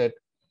aware that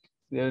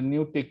there are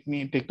new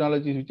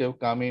technologies which have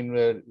come in,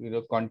 where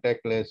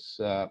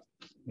contactless,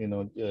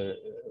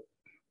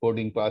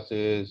 boarding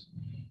passes,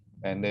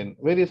 and then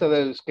various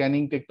other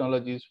scanning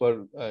technologies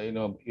for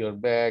your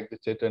bags,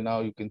 etc. Now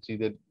you can see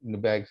that the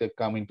bags have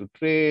come into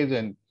trays,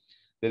 and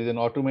there is an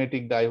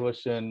automatic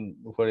diversion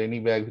for any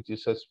bag which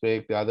is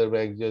suspect. The other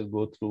bags just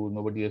go through,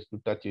 nobody has to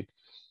touch it.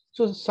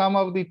 So some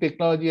of the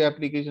technology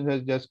applications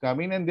has just come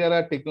in, and there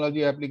are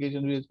technology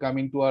applications which come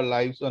into our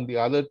lives on the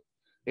other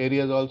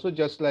areas also,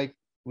 just like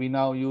we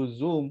now use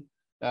Zoom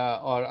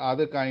or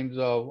other kinds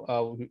of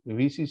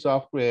VC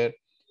software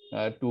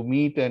to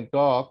meet and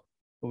talk,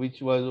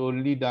 which was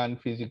only done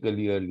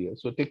physically earlier.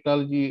 So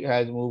technology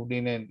has moved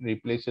in and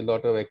replaced a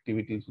lot of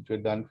activities which were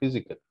done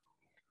physically.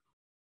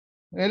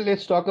 Well,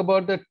 let's talk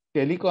about the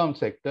telecom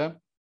sector.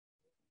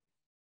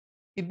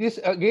 This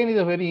again is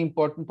a very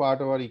important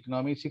part of our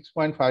economy,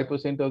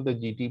 6.5% of the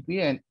GDP,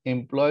 and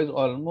employs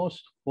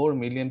almost 4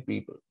 million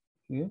people.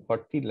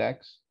 40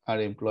 lakhs are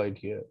employed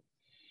here.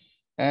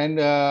 And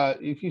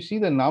if you see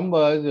the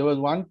numbers, there was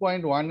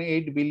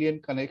 1.18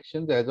 billion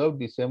connections as of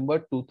December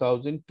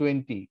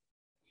 2020,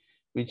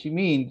 which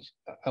means,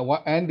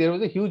 and there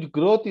was a huge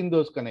growth in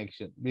those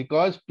connections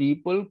because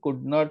people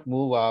could not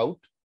move out.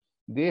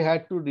 They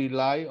had to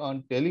rely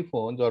on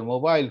telephones or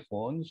mobile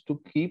phones to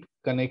keep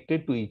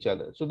connected to each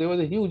other. So there was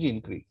a huge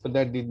increase, but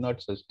that did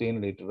not sustain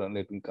later on.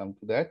 Let me come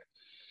to that.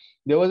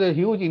 There was a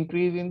huge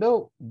increase in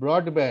the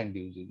broadband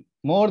usage,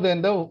 more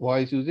than the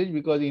voice usage,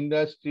 because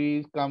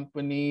industries,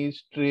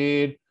 companies,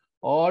 trade,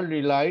 all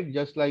relied,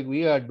 just like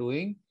we are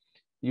doing,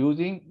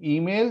 using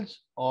emails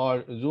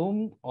or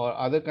Zoom or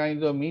other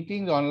kinds of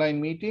meetings,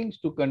 online meetings,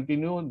 to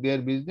continue their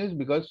business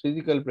because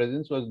physical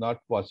presence was not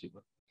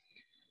possible.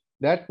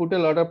 That put a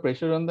lot of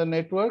pressure on the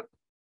network,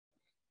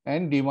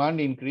 and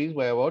demand increased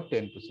by about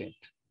 10%.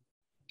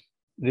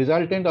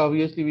 Resultant,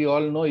 obviously, we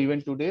all know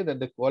even today that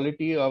the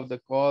quality of the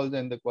calls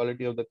and the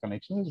quality of the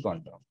connection has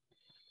gone down.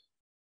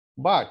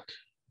 But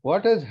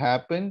what has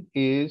happened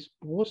is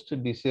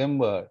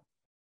post-December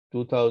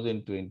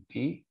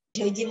 2020,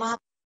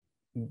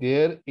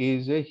 there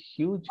is a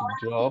huge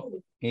drop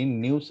in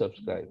new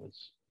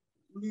subscribers.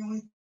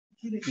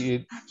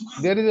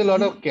 There is a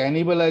lot of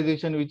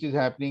cannibalization which is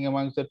happening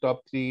amongst the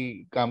top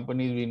 3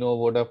 companies. We know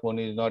Vodafone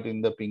is not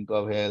in the pink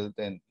of health,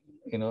 and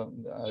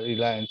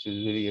Reliance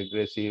is very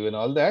aggressive and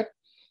all that.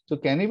 So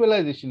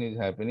cannibalization is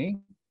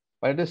happening.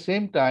 But at the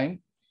same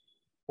time,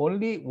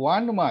 only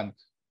 1 month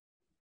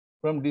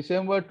from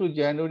December to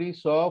January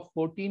saw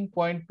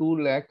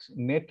 14.2 lakhs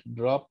net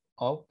drop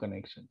of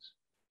connections.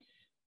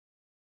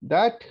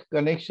 That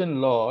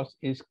connection loss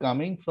is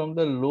coming from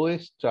the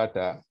lowest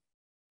strata,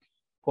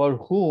 for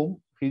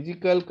whom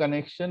physical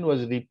connection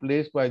was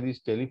replaced by this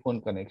telephone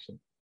connection.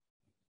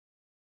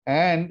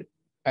 And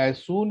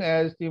as soon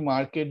as the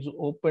markets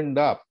opened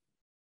up,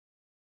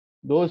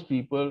 those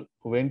people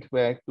went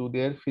back to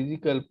their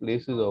physical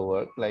places of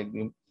work, like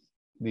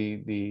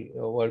the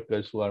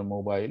workers who are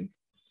mobile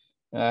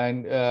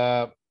and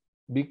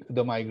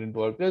the migrant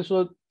workers.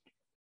 So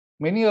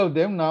many of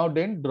them now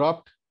then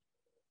dropped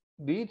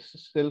the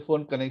cell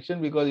phone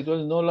connection because it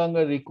was no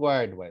longer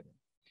required by them.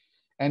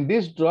 And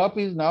this drop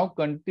is now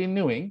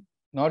continuing,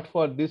 not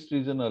for this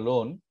reason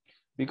alone,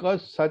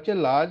 because such a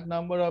large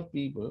number of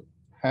people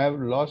have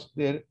lost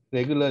their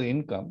regular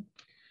income.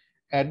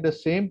 At the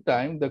same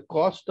time, the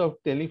cost of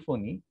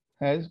telephony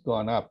has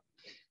gone up.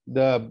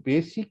 The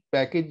basic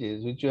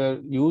packages which are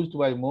used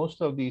by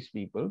most of these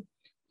people,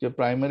 which are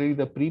primarily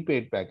the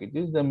prepaid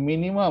packages, the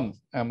minimum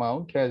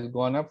amount has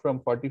gone up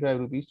from 45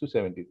 rupees to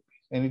 70 rupees,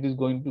 and it is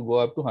going to go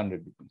up to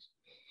 100 rupees.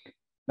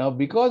 Now,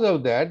 because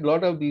of that, a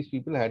lot of these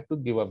people had to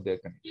give up their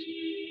connection.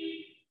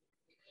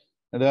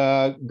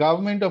 The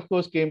government, of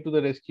course, came to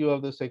the rescue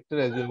of the sector,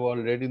 as you've all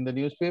read in the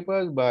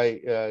newspapers, by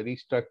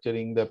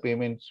restructuring the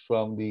payments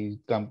from these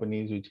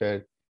companies which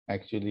had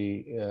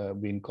actually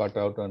been caught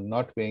out on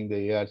not paying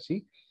the ARC.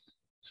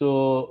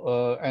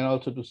 So, and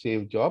also to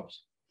save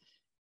jobs.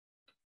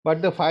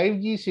 But the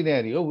 5G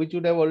scenario, which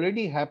would have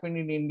already happened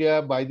in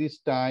India by this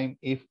time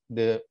if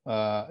this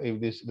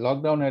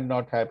lockdown had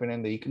not happened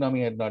and the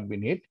economy had not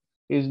been hit,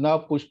 is now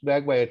pushed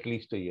back by at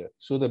least a year.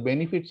 So the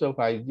benefits of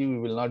 5G we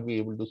will not be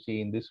able to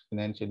see in this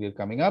financial year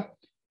coming up.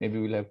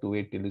 Maybe we'll have to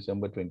wait till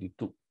December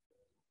 22.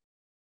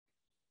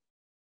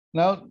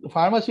 Now, the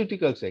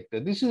pharmaceutical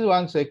sector. This is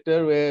one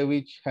sector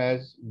which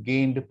has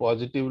gained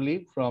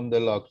positively from the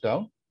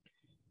lockdown.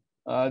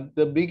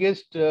 The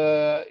biggest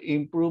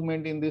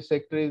improvement in this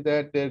sector is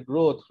that their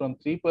growth from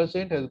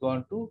 3% has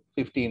gone to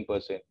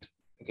 15%.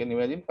 You can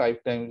imagine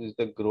 5 times is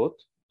the growth.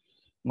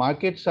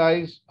 Market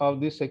size of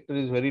this sector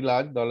is very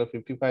large,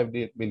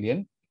 $55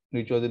 billion,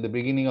 which was at the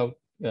beginning of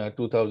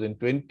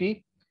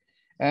 2020.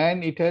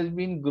 And it has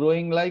been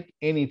growing like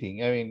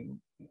anything. I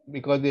mean,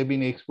 because they've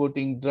been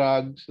exporting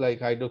drugs like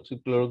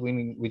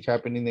hydroxychloroquine, which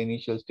happened in the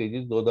initial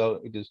stages, though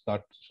it is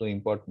not so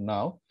important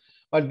now.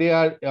 But they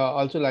are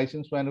also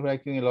licensed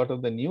manufacturing a lot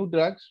of the new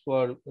drugs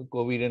for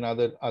COVID and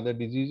other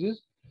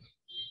diseases.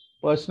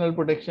 Personal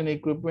protection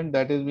equipment,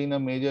 that has been a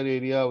major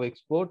area of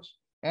exports,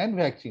 and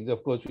vaccines.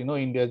 Of course, we know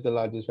India is the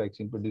largest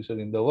vaccine producer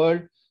in the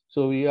world.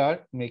 So we are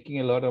making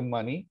a lot of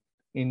money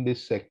in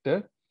this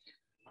sector.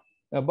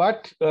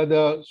 But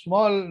the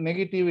small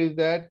negative is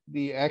that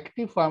the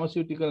active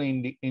pharmaceutical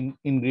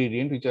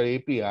ingredient, which are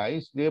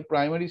APIs, their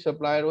primary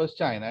supplier was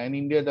China, and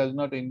India does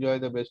not enjoy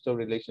the best of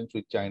relations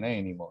with China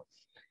anymore.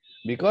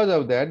 Because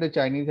of that, the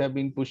Chinese have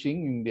been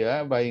pushing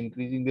India by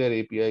increasing their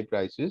API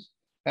prices,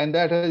 and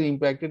that has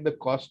impacted the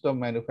cost of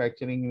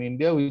manufacturing in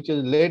India, which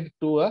has led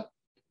to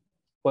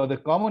for the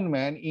common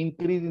man,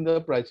 increase in the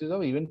prices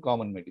of even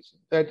common medicine.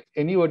 That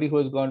anybody who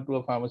has gone to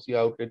a pharmacy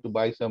outlet to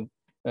buy some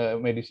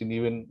medicine,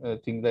 even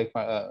things like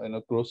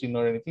crocin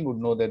or anything, would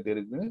know that there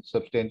has been a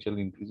substantial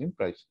increase in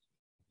prices.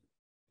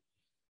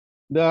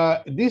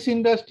 This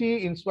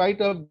industry, in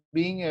spite of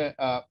being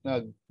a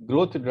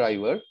growth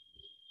driver,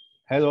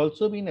 has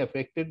also been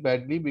affected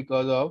badly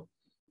because of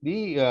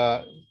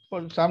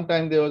for some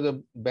time there was a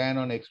ban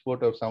on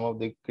export of some of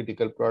the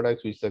critical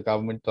products which the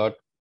government thought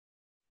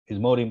is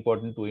more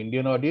important to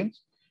Indian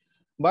audience.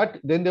 But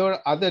then there were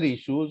other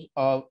issues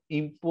of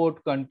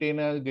import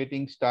containers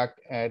getting stuck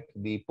at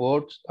the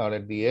ports or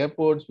at the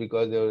airports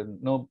because there were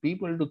no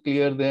people to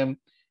clear them.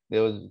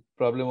 There was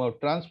problem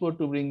of transport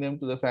to bring them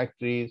to the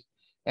factories,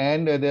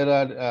 and there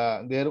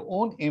are their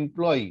own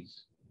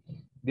employees.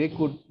 They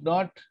could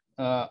not,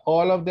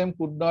 all of them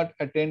could not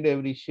attend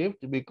every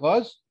shift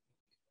because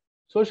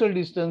social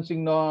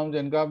distancing norms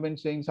and government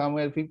saying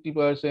somewhere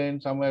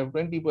 50%, somewhere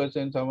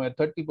 20%, somewhere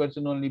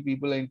 30% only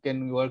people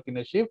can work in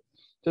a shift.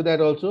 So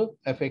that also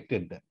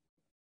affected them.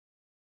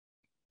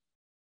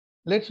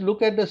 Let's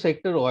look at the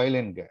sector oil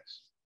and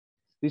gas.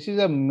 This is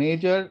a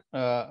major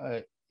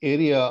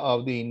area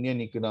of the Indian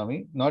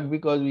economy, not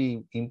because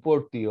we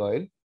import the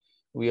oil.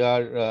 We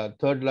are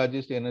third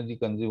largest energy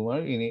consumer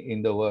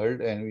in the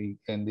world,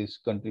 and this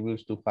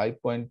contributes to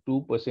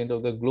 5.2%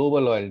 of the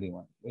global oil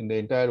demand. In the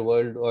entire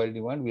world oil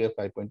demand, we have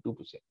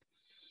 5.2%.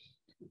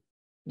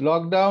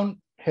 Lockdown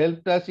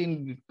helped us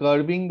in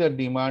curbing the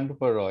demand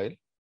for oil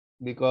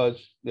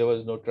because there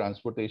was no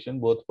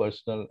transportation, both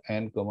personal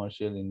and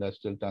commercial,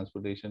 industrial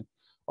transportation,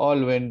 all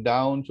went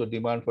down. So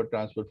demand for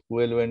transport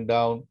fuel went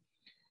down,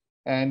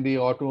 and the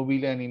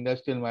automobile and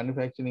industrial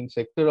manufacturing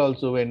sector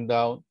also went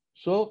down.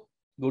 So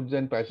goods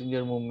and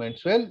passenger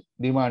movements fell,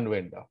 demand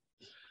went down.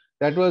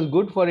 That was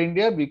good for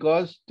India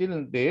because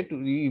till date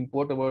we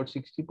import about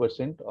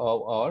 60%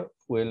 of our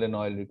fuel and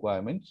oil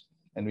requirements,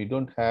 and we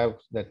don't have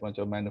that much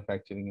of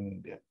manufacturing in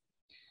India.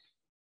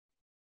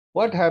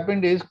 What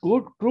happened is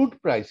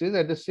crude prices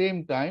at the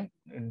same time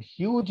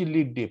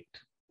hugely dipped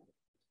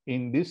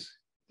in this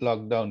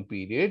lockdown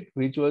period,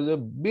 which was a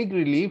big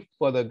relief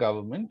for the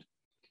government.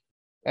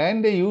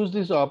 And they used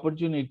this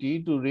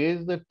opportunity to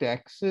raise the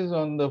taxes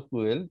on the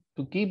fuel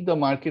to keep the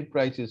market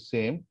prices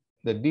same.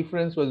 The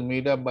difference was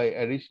made up by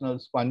additional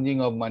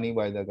sponging of money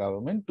by the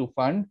government to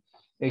fund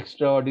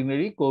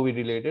extraordinary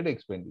COVID-related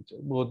expenditure,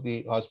 both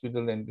the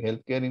hospital and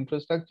healthcare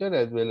infrastructure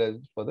as well as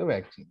for the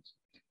vaccines.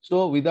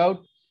 So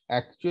without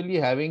actually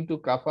having to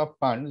cough up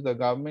funds, the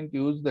government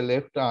used the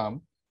left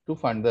arm to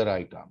fund the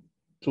right arm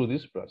through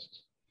this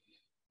process.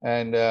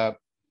 And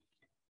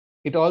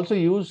it also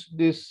used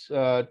this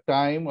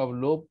time of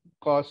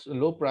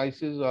low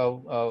prices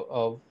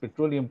of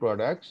petroleum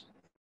products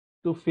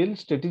to fill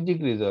strategic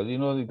reserves. You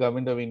know, the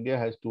government of India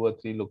has 2 or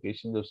 3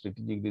 locations of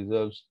strategic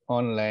reserves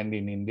on land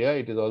in India.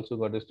 It has also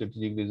got a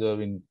strategic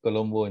reserve in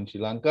Colombo in Sri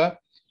Lanka.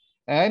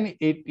 And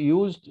it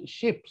used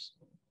ships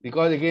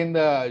because, again,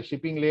 the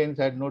shipping lanes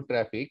had no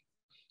traffic.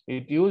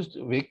 It used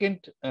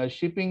vacant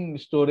shipping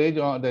storage,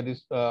 that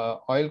is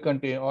oil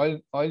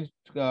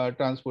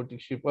transporting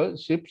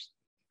ships,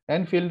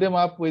 and filled them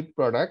up with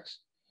products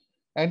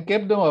and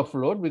kept them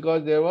afloat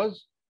because there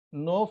was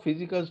no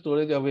physical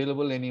storage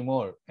available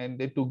anymore, and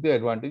they took the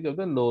advantage of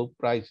the low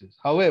prices.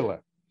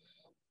 However,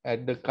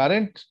 at the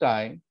current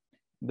time,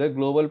 the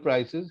global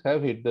prices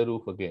have hit the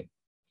roof again.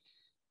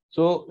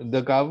 So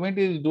the government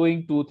is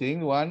doing two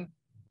things. One,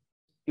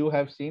 you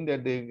have seen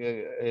that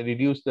they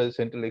reduced the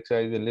central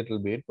excise a little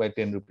bit by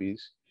 10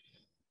 rupees.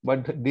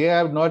 But they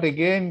have not,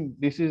 again,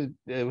 this is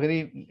a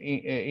very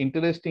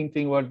interesting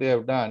thing what they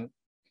have done.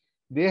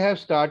 They have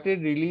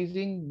started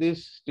releasing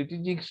this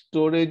strategic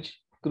storage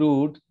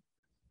crude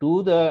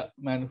to the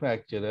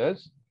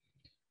manufacturers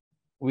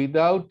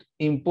without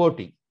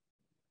importing.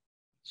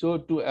 So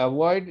to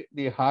avoid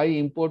the high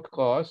import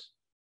costs,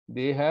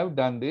 they have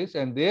done this,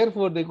 and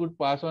therefore they could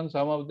pass on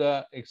some of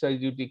the excise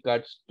duty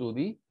cuts to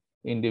the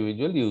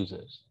individual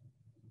users.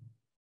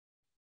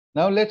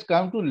 Now let's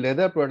come to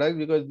leather products,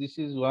 because this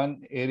is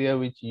one area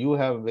which you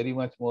have very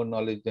much more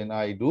knowledge than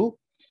I do.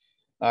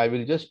 I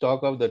will just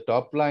talk of the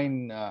top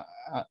line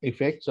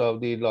effects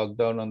of the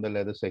lockdown on the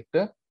leather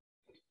sector.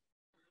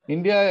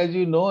 India, as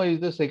you know, is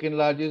the second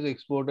largest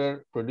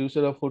exporter,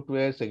 producer of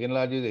footwear, second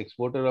largest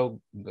exporter of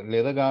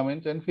leather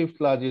garments, and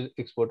fifth largest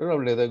exporter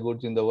of leather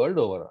goods in the world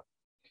overall.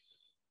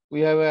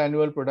 We have an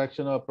annual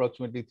production of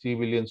approximately 3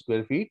 billion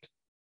square feet,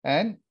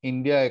 and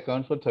India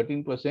accounts for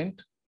 13%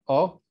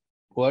 of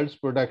world's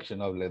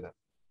production of leather.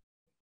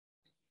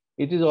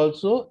 It is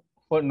also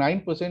for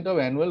 9% of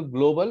annual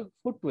global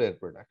footwear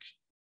production.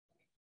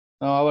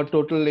 Now, our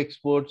total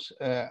exports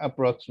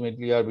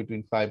approximately are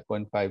between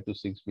 5.5 to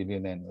 6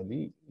 billion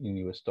annually in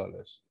US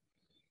dollars.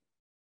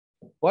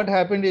 What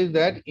happened is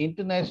that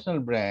international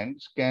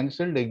brands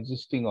cancelled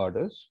existing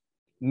orders,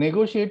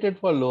 negotiated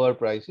for lower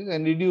prices,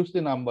 and reduced the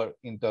number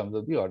in terms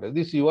of the order.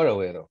 This you are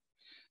aware of.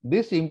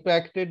 This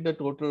impacted the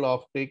total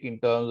offtake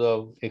in terms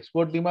of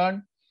export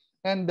demand,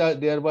 and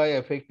thereby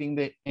affecting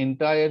the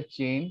entire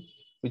chain,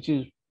 which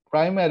is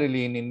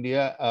primarily in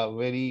India a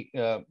very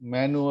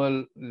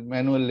manual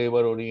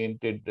labor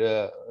oriented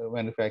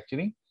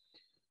manufacturing.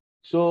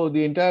 So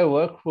the entire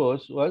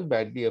workforce was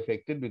badly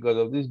affected because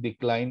of this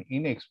decline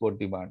in export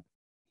demand.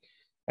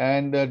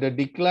 And the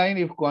decline,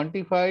 if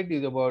quantified,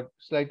 is about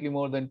slightly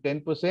more than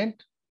 10%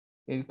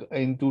 in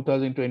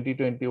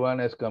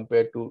 2020-21 as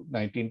compared to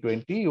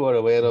 19-20. You are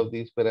aware of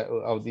these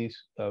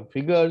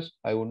figures.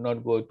 I would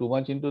not go too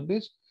much into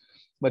this,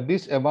 but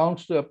this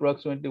amounts to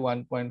approximately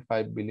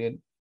 1.5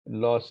 billion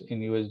loss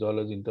in US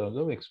dollars in terms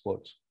of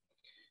exports.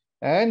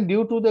 And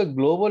due to the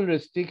global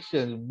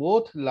restrictions,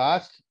 both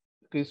last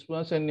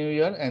Christmas and New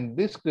Year and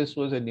this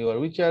Christmas and New Year,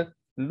 which are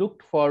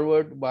looked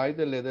forward by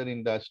the leather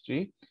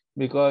industry,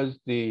 because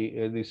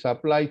the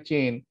supply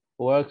chain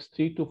works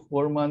 3 to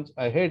 4 months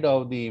ahead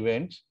of the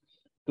events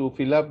to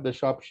fill up the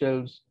shop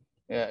shelves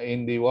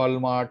in the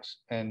Walmarts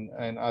and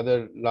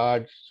other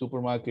large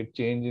supermarket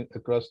chains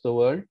across the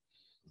world.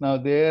 Now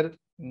their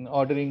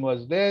ordering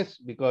was less,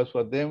 because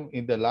for them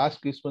in the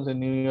last Christmas and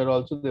New Year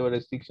also there were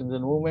restrictions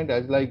on movement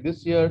as like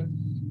this year,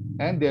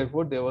 and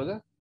therefore there was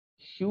a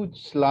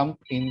huge slump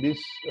in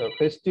this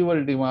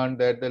festival demand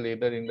that the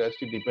leather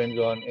industry depends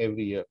on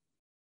every year.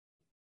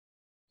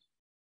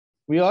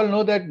 We all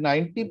know that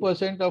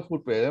 90% of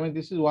footwear, I mean,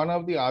 this is one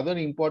of the other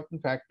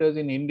important factors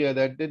in India,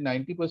 that the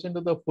 90%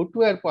 of the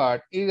footwear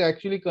part is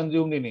actually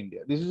consumed in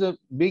India. This is a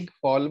big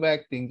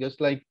fallback thing,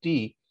 just like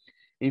tea.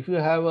 If you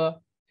have a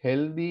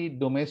healthy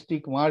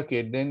domestic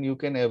market, then you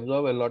can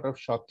absorb a lot of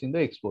shocks in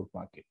the export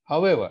market.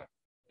 However,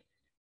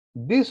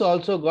 this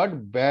also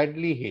got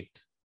badly hit.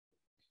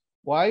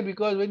 Why?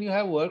 Because when you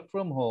have work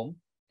from home,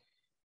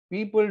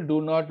 people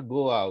do not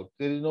go out.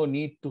 There is no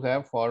need to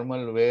have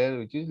formal wear,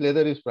 which is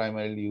leather is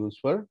primarily used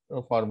for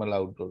formal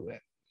outdoor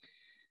wear.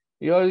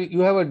 You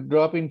have a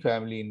drop in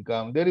family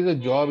income. There is a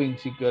job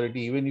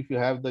insecurity. Even if you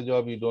have the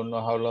job, you don't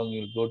know how long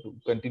you'll go to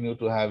continue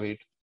to have it.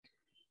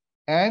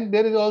 And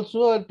there is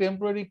also a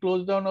temporary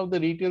close down of the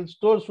retail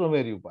stores from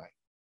where you buy.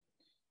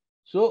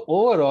 So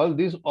overall,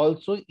 this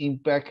also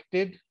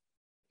impacted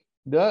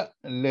the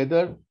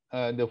leather,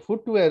 the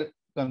footwear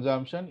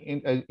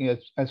consumption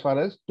as far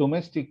as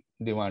domestic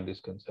demand is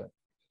concerned.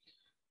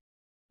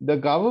 The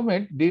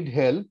government did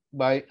help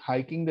by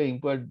hiking the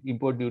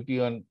import duty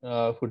on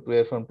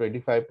footwear from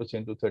 25%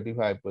 to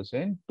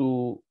 35%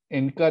 to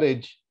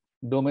encourage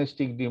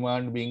domestic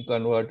demand being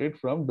converted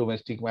from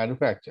domestic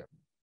manufacture.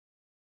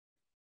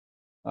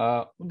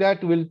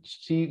 That will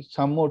see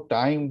some more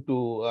time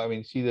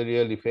to, see the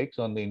real effects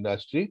on the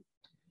industry.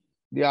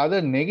 The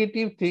other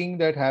negative thing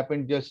that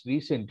happened just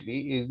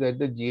recently is that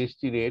the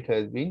GST rate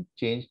has been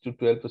changed to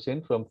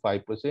 12% from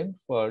 5%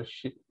 for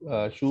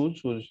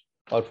shoes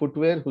or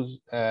footwear whose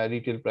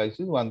retail price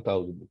is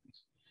 1,000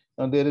 rupees.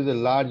 Now there is a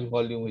large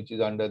volume which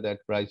is under that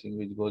pricing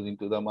which goes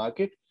into the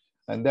market,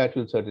 and that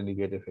will certainly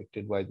get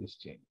affected by this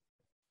change.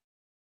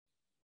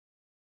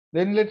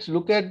 Then let's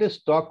look at the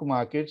stock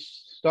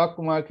markets. Stock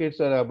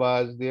markets are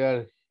abuzz. They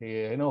are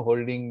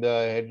holding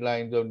the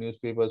headlines of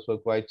newspapers for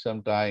quite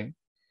some time.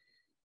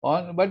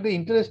 But the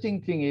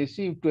interesting thing is,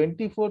 see,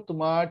 24th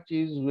March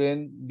is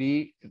when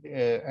the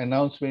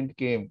announcement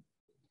came.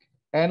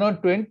 And on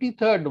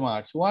 23rd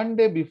March, one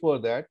day before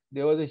that,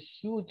 there was a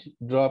huge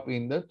drop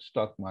in the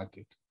stock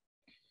market.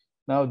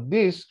 Now,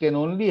 this can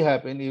only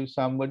happen if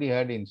somebody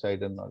had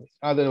insider knowledge.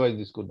 Otherwise,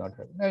 this could not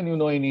happen. And you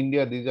know, in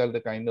India, these are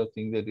the kind of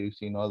things that we've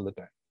seen all the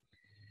time.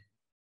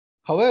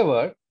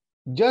 However,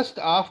 just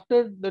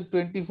after the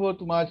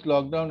 24th March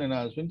lockdown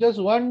announcement, just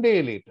one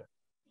day later,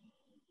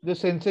 the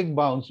Sensex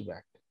bounced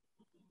back.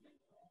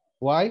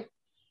 Why?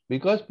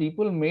 Because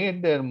people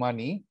made their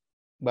money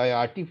by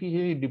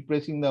artificially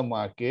depressing the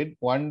market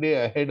one day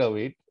ahead of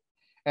it.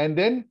 And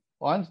then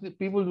once the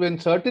people, when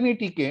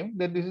certainty came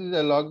that this is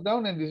a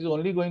lockdown and this is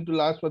only going to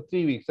last for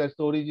 3 weeks, that's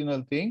the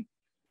original thing,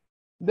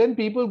 then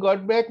people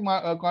got back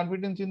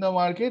confidence in the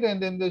market,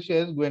 and then the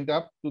shares went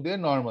up to their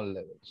normal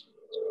levels.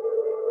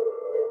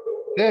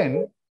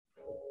 Then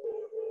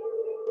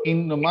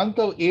in the month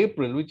of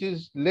April, which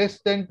is less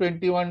than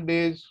 21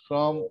 days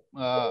from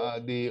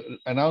the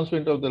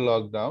announcement of the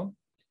lockdown,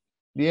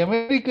 the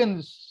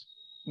Americans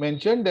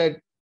mentioned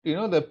that, you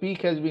know, the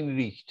peak has been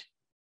reached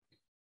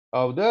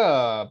of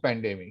the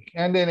pandemic,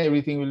 and then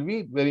everything will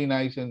be very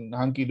nice and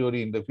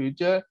hunky-dory in the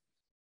future.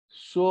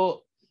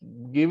 So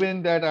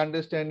given that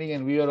understanding,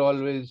 and we are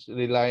always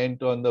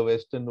reliant on the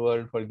Western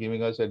world for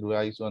giving us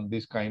advice on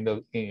this kind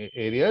of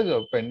areas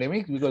of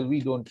pandemics, because we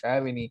don't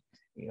have any,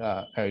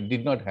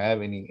 did not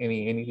have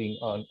anything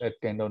on that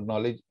kind of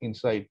knowledge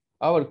inside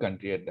our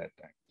country at that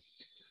time.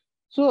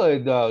 So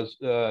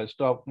the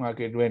stock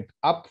market went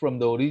up from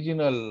the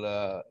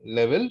original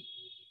level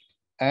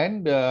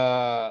and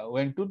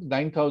went to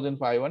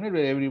 9,500,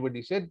 where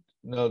everybody said,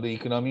 no, the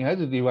economy has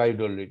revived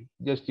already.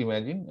 Just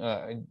imagine,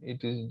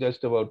 it is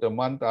just about a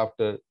month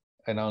after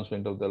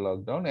announcement of the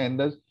lockdown, and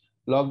the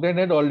lockdown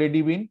had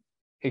already been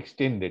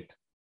extended.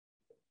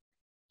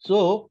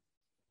 So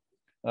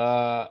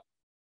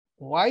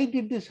why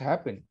did this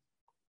happen?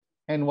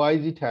 And why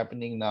is it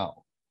happening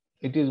now?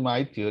 It is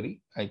my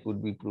theory. I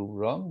could be proved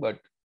wrong, but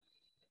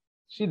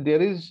see,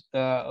 there is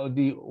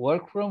the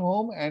work from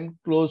home and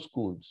closed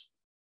schools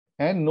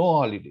and no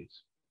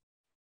holidays.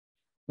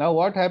 Now,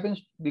 what happens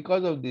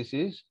because of this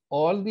is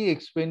all the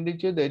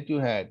expenditure that you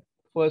had,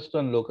 first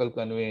on local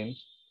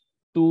conveyance,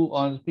 two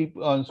on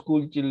people, on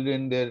school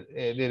children, their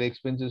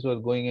expenses were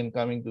going and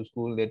coming to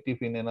school, their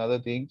tiffin and other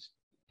things.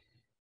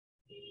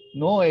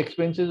 No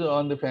expenses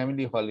on the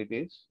family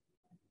holidays,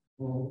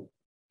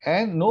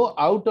 and no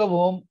out of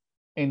home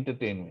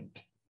entertainment,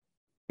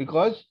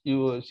 because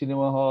your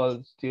cinema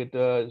halls,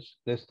 theaters,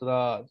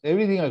 restaurants,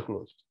 everything are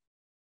closed.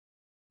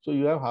 So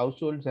you have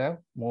households have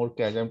more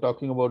cash. I'm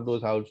talking about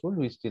those households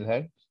who still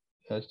had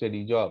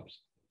steady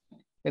jobs.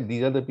 And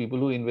these are the people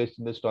who invest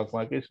in the stock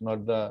markets,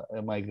 not the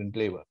migrant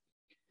labor.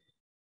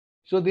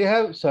 So they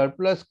have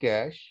surplus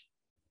cash,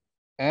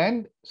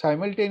 and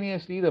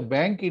simultaneously the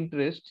bank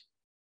interest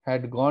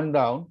had gone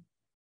down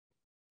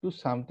to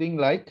something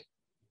like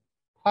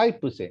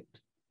 5%.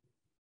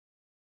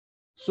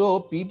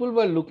 So people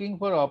were looking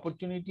for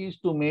opportunities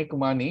to make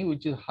money,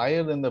 which is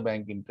higher than the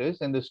bank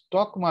interest, and the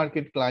stock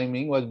market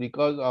climbing was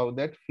because of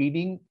that,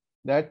 feeding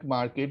that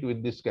market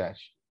with this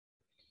cash.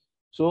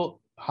 So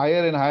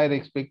higher and higher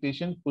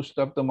expectation pushed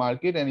up the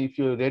market. And if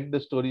you read the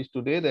stories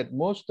today, that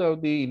most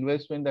of the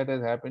investment that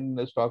has happened in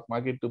the stock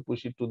market to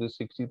push it to the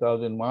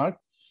 60,000 mark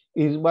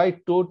is by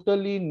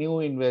totally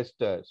new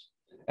investors,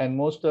 and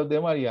most of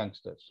them are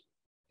youngsters.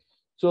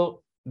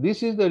 So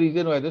this is the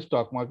reason why the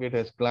stock market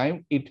has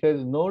climbed. It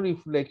has no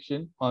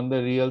reflection on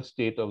the real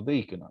state of the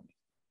economy.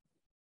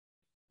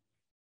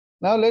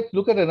 Now let's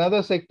look at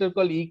another sector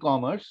called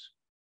e-commerce.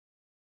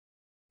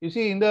 You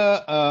see, in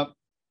the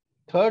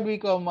third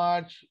week of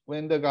March,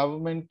 when the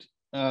government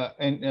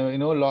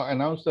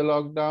announced the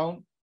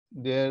lockdown,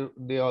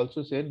 they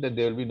also said that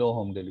there will be no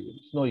home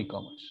deliveries, no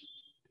e-commerce.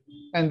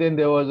 And then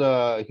there was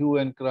a hue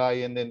and cry,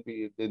 and then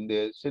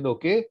they said,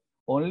 okay,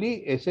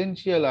 only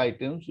essential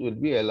items will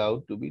be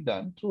allowed to be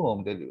done through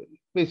home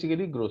delivery.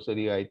 Basically,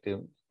 grocery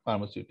items,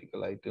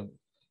 pharmaceutical items,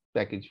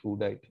 packaged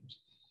food items.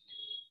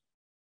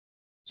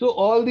 So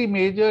all the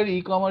major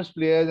e-commerce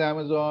players,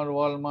 Amazon,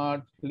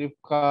 Walmart,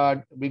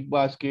 Flipkart, Big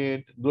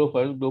Basket,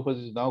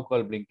 Grofers is now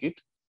called Blinkit,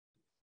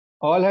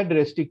 all had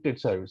restricted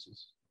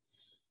services.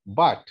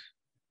 But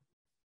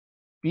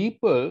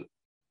people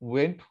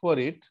went for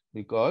it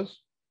because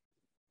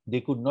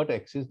they could not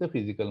access the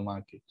physical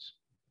markets.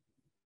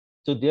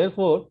 So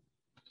therefore,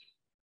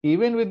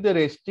 even with the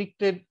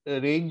restricted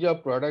range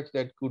of products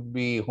that could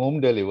be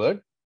home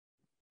delivered,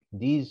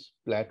 these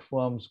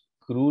platforms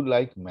grew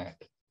like mad.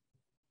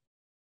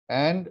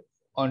 And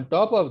on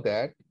top of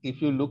that, if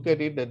you look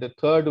at it, that the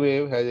third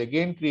wave has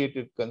again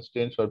created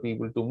constraints for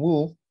people to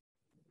move,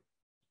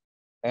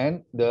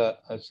 and the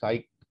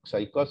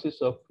psychosis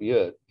of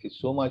fear is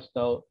so much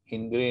now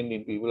ingrained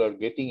in people, are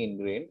getting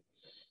ingrained,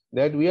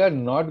 that we are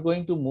not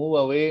going to move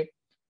away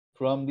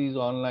from these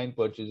online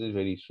purchases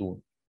very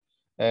soon.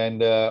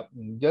 And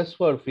just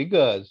for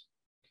figures,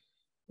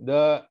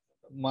 the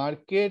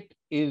market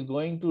is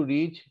going to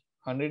reach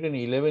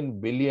 111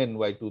 billion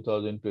by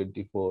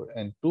 2024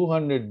 and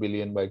 200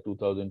 billion by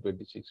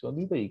 2026.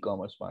 Only the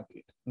e-commerce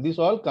market. This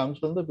all comes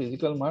from the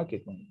physical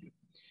market only.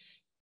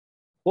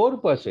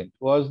 4%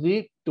 was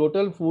the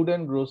total food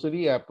and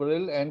grocery,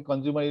 apparel and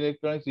consumer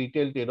electronics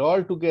retail trade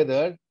all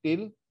together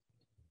till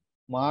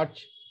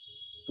March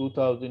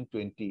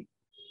 2020.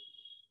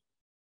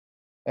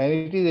 And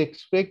it is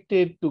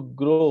expected to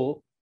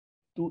grow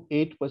to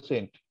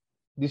 8%.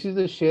 This is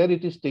the share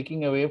it is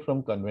taking away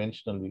from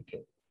conventional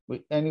retail.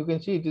 And you can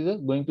see it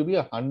is going to be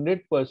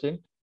 100%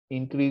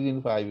 increase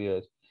in 5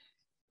 years.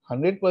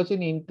 100%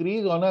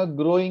 increase on a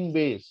growing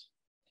base,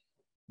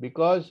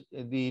 because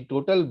the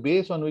total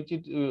base on which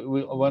it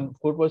 4%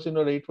 or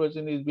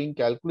 8% is being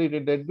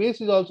calculated, that base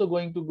is also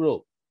going to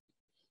grow.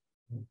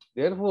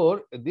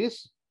 Therefore,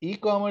 this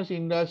e-commerce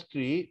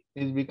industry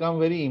is become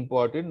very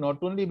important,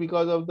 not only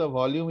because of the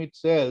volume it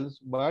sells,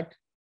 but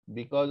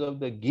because of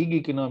the gig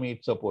economy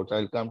it supports.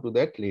 I'll come to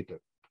that later.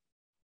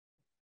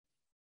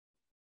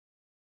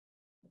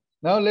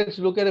 Now let's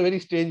look at a very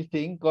strange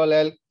thing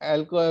called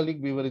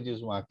alcoholic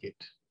beverages market.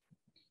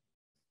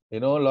 You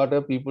know, a lot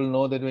of people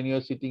know that when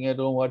you're sitting at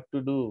home, what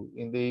to do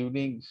in the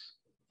evenings,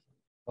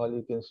 all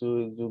you can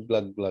do is do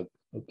glug glug.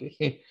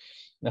 Okay.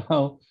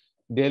 Now,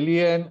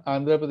 Delhi and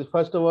Andhra Pradesh,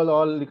 first of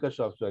all liquor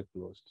shops were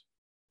closed.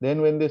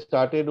 Then when they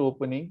started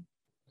opening,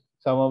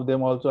 some of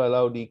them also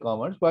allowed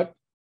e-commerce, but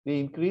they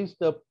increased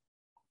the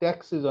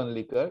taxes on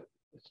liquor,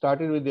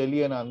 started with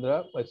Delhi and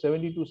Andhra by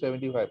 70 to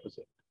 75%.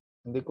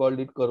 And they called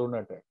it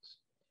Corona tax.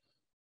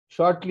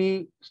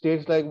 Shortly,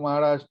 states like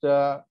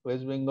Maharashtra,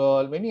 West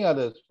Bengal, many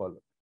others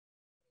followed.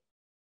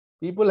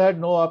 People had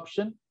no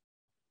option.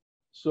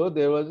 So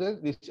there was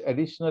this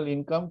additional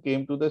income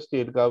came to the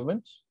state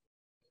governments.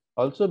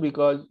 Also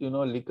because, you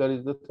know, liquor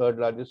is the third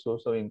largest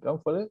source of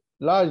income for a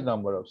large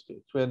number of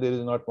states where there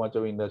is not much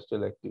of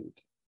industrial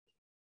activity.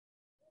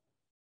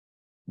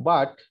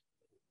 But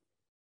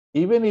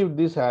even if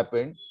this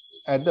happened,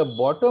 at the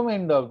bottom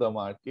end of the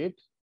market,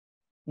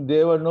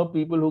 there were no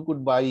people who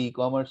could buy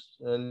e-commerce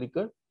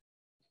liquor.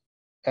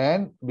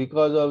 And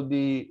because of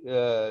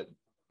the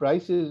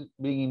prices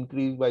being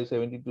increased by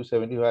 70 to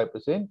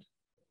 75%,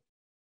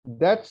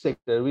 that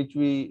sector, which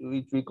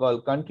we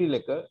call country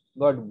liquor,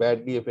 got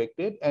badly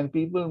affected, and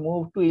people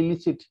moved to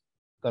illicit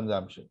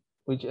consumption,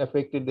 which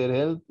affected their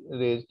health,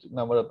 raised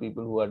number of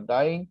people who are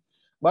dying.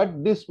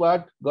 But this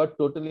part got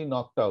totally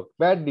knocked out,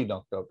 badly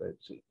knocked out, I'd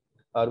say.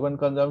 Urban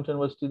consumption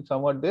was still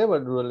somewhat there,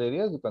 but rural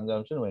areas, the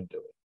consumption went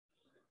away.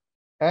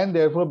 And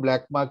therefore,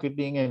 black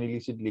marketing and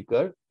illicit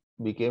liquor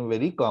became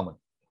very common.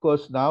 Of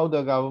course, now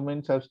the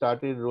governments have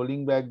started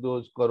rolling back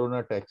those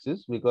Corona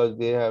taxes, because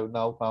they have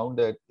now found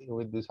that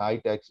with these high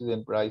taxes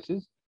and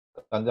prices,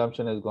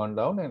 consumption has gone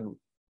down and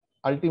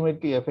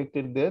ultimately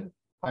affected their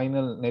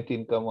final net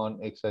income on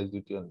excise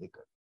duty on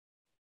liquor.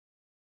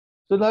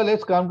 So now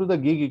let's come to the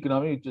gig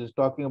economy, which is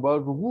talking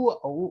about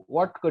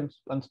what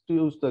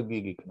constitutes the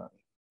gig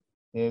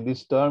economy.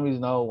 This term is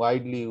now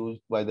widely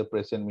used by the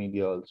press and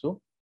media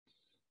also.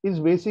 It's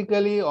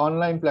basically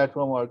online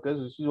platform workers.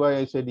 This is why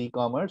I said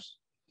e-commerce.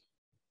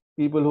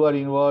 People who are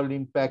involved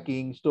in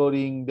packing,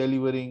 storing,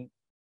 delivering.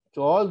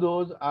 So all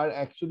those are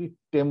actually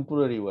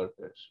temporary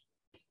workers.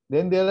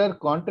 Then there are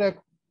contract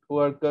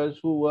workers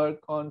who work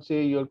on,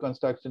 say, your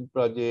construction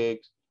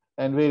projects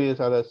and various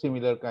other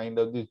similar kind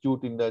of this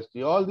jute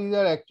industry. All these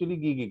are actually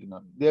gig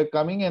economy. They are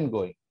coming and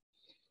going.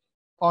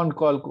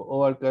 On-call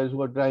workers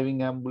who are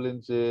driving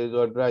ambulances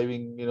or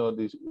driving, you know,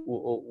 these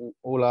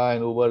Ola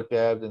and Uber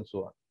cabs and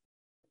so on.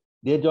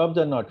 Their jobs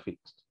are not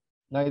fixed.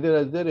 Neither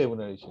is their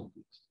remuneration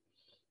fixed.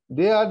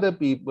 They are the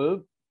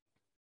people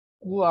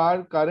who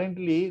are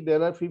currently,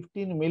 there are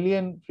 15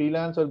 million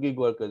freelance or gig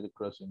workers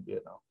across India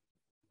now.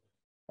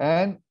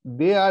 And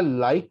they are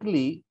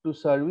likely to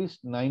service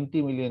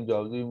 90 million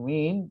jobs. We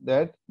mean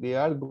that they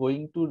are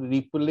going to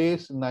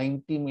replace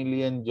 90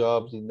 million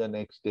jobs in the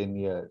next 10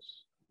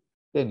 years.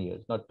 10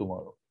 years, not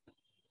tomorrow.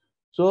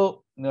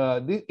 So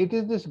it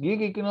is this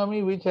gig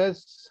economy which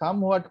has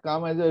somewhat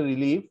come as a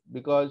relief,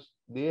 because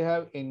they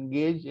have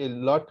engaged a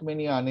lot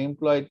many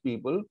unemployed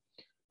people,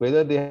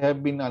 whether they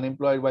have been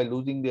unemployed by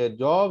losing their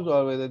jobs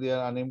or whether they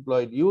are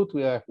unemployed youth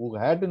who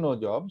had no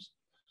jobs.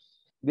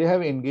 They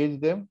have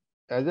engaged them.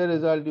 As a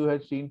result, you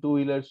had seen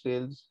two-wheeler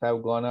sales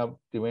have gone up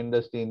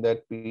tremendously in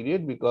that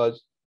period,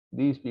 because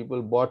these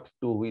people bought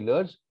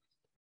two-wheelers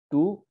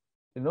to,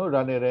 you know,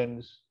 run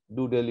errands,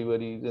 do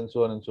deliveries and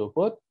so on and so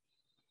forth.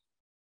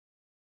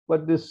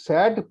 But the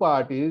sad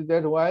part is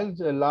that while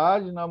a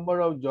large number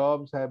of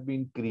jobs have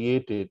been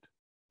created,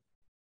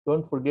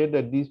 don't forget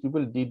that these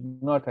people did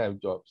not have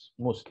jobs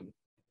mostly.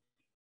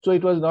 So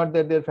it was not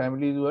that their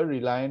families were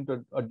reliant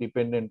or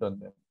dependent on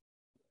them.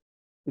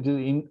 It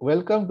is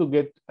welcome to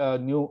get a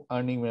new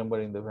earning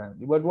member in the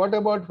family. But what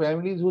about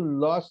families who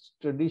lost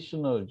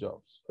traditional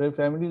jobs, where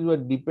families were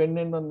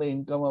dependent on the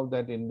income of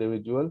that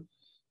individual?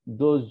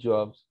 Those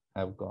jobs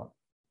have gone.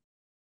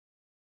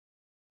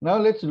 Now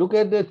let's look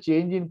at the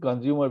change in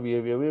consumer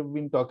behavior. We've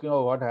been talking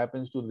about what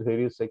happens to the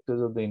various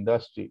sectors of the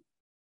industry.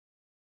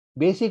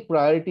 Basic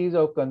priorities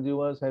of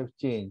consumers have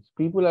changed.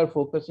 People are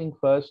focusing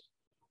first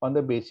on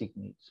the basic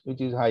needs, which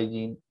is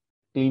hygiene,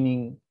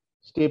 cleaning,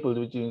 staples,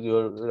 which is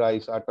your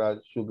rice, atta,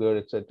 sugar,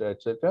 etc.,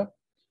 etc.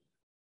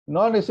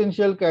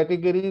 Non-essential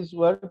categories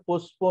were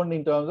postponed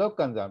in terms of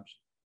consumption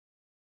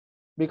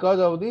because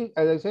of the,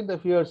 as I said, the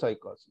fear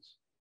psychosis.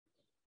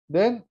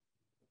 Then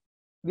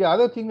the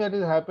other thing that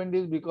has happened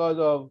is because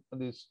of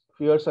this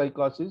fear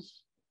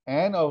psychosis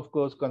and of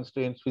course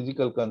constraints,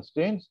 physical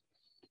constraints,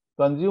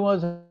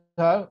 consumers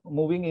are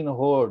moving in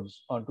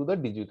hordes onto the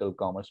digital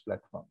commerce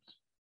platforms.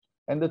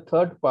 And the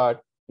third part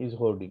is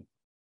hoarding.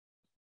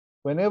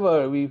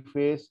 Whenever we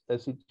face a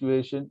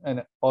situation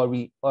and or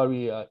we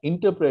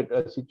interpret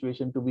a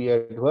situation to be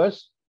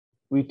adverse,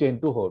 we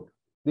tend to hoard.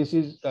 This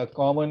is a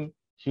common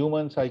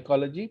human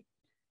psychology,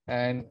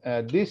 and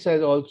this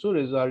has also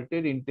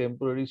resulted in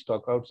temporary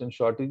stockouts and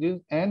shortages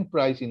and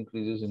price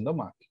increases in the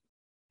market.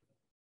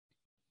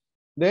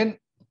 Then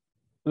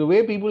the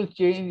way people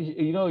change,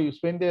 you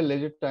spend their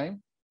leisure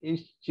time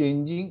is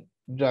changing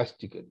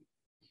drastically.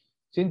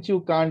 Since you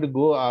can't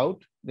go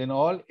out, then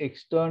all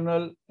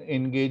external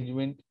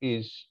engagement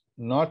is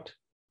not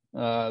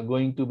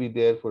going to be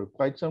there for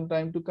quite some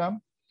time to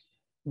come.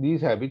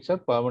 These habits are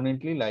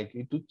permanently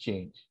likely to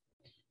change.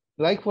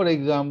 Like for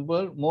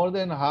example, more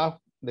than half,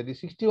 that is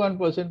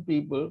 61%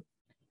 people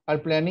are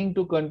planning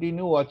to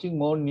continue watching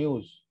more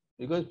news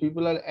because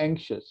people are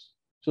anxious,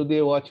 so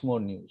they watch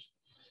more news.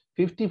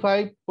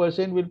 55%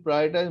 will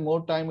prioritize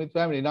more time with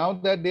family. Now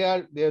that they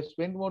have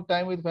spent more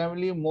time with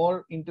family,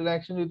 more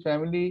interaction with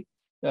family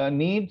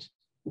needs.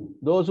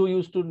 Those who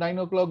used to 9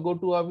 o'clock go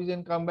to office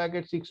and come back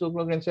at 6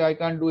 o'clock and say, I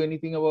can't do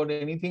anything about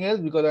anything else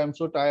because I'm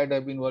so tired,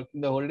 I've been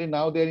working the whole day.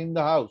 Now they're in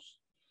the house.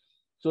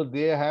 So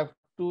they have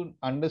to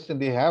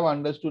understand, they have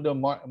understood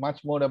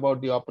much more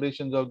about the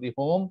operations of the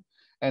home,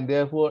 and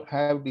therefore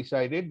have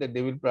decided that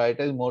they will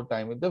prioritize more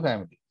time with the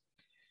family.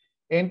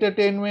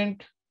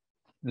 Entertainment,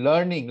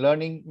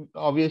 learning,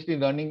 obviously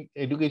learning,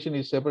 education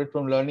is separate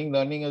from learning.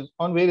 Learning is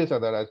on various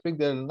other aspects.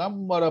 There are a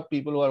number of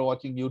people who are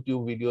watching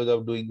YouTube videos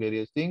of doing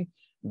various things,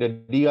 the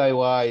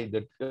DIY,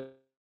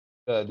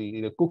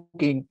 the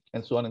cooking,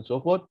 and so on and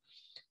so forth.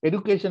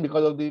 Education,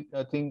 because of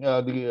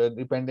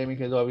the pandemic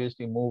has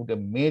obviously moved a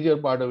major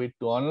part of it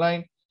to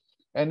online.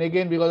 And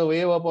again, because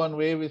wave upon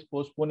wave is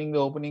postponing the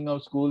opening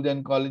of schools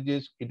and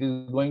colleges, it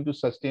is going to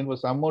sustain for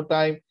some more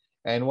time.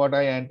 And what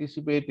I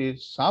anticipate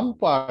is some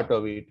part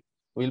of it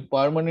will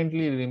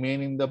permanently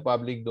remain in the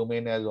public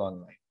domain as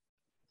online.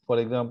 For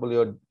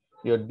example,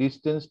 your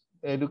distance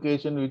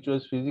education, which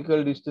was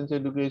physical distance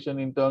education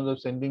in terms of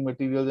sending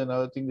materials and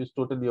other things, is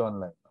totally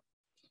online.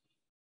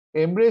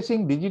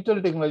 Embracing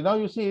digital technology. Now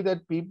you see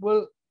that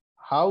people,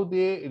 how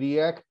they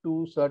react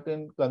to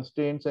certain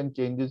constraints and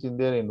changes in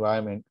their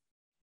environment.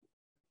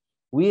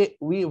 When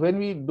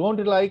we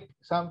don't like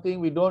something,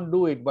 we don't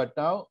do it, but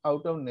now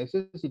out of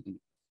necessity,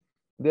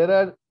 there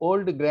are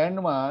old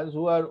grandmas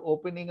who are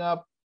opening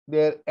up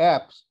their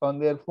apps on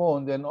their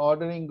phones and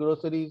ordering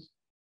groceries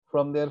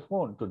from their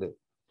phone today.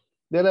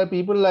 There are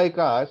people like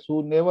us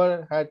who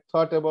never had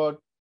thought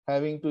about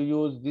having to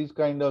use these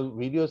kind of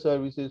video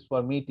services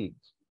for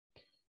meetings.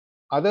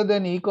 Other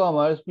than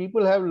e-commerce,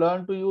 people have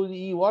learned to use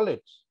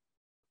e-wallets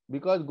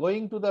because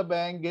going to the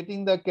bank,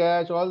 getting the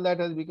cash, all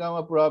that has become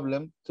a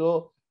problem.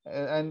 So,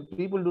 and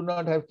people do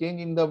not have change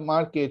in the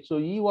market. So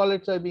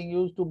e-wallets are being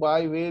used to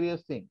buy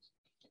various things.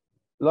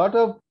 A lot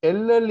of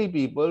elderly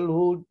people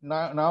who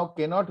now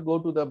cannot go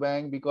to the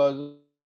bank because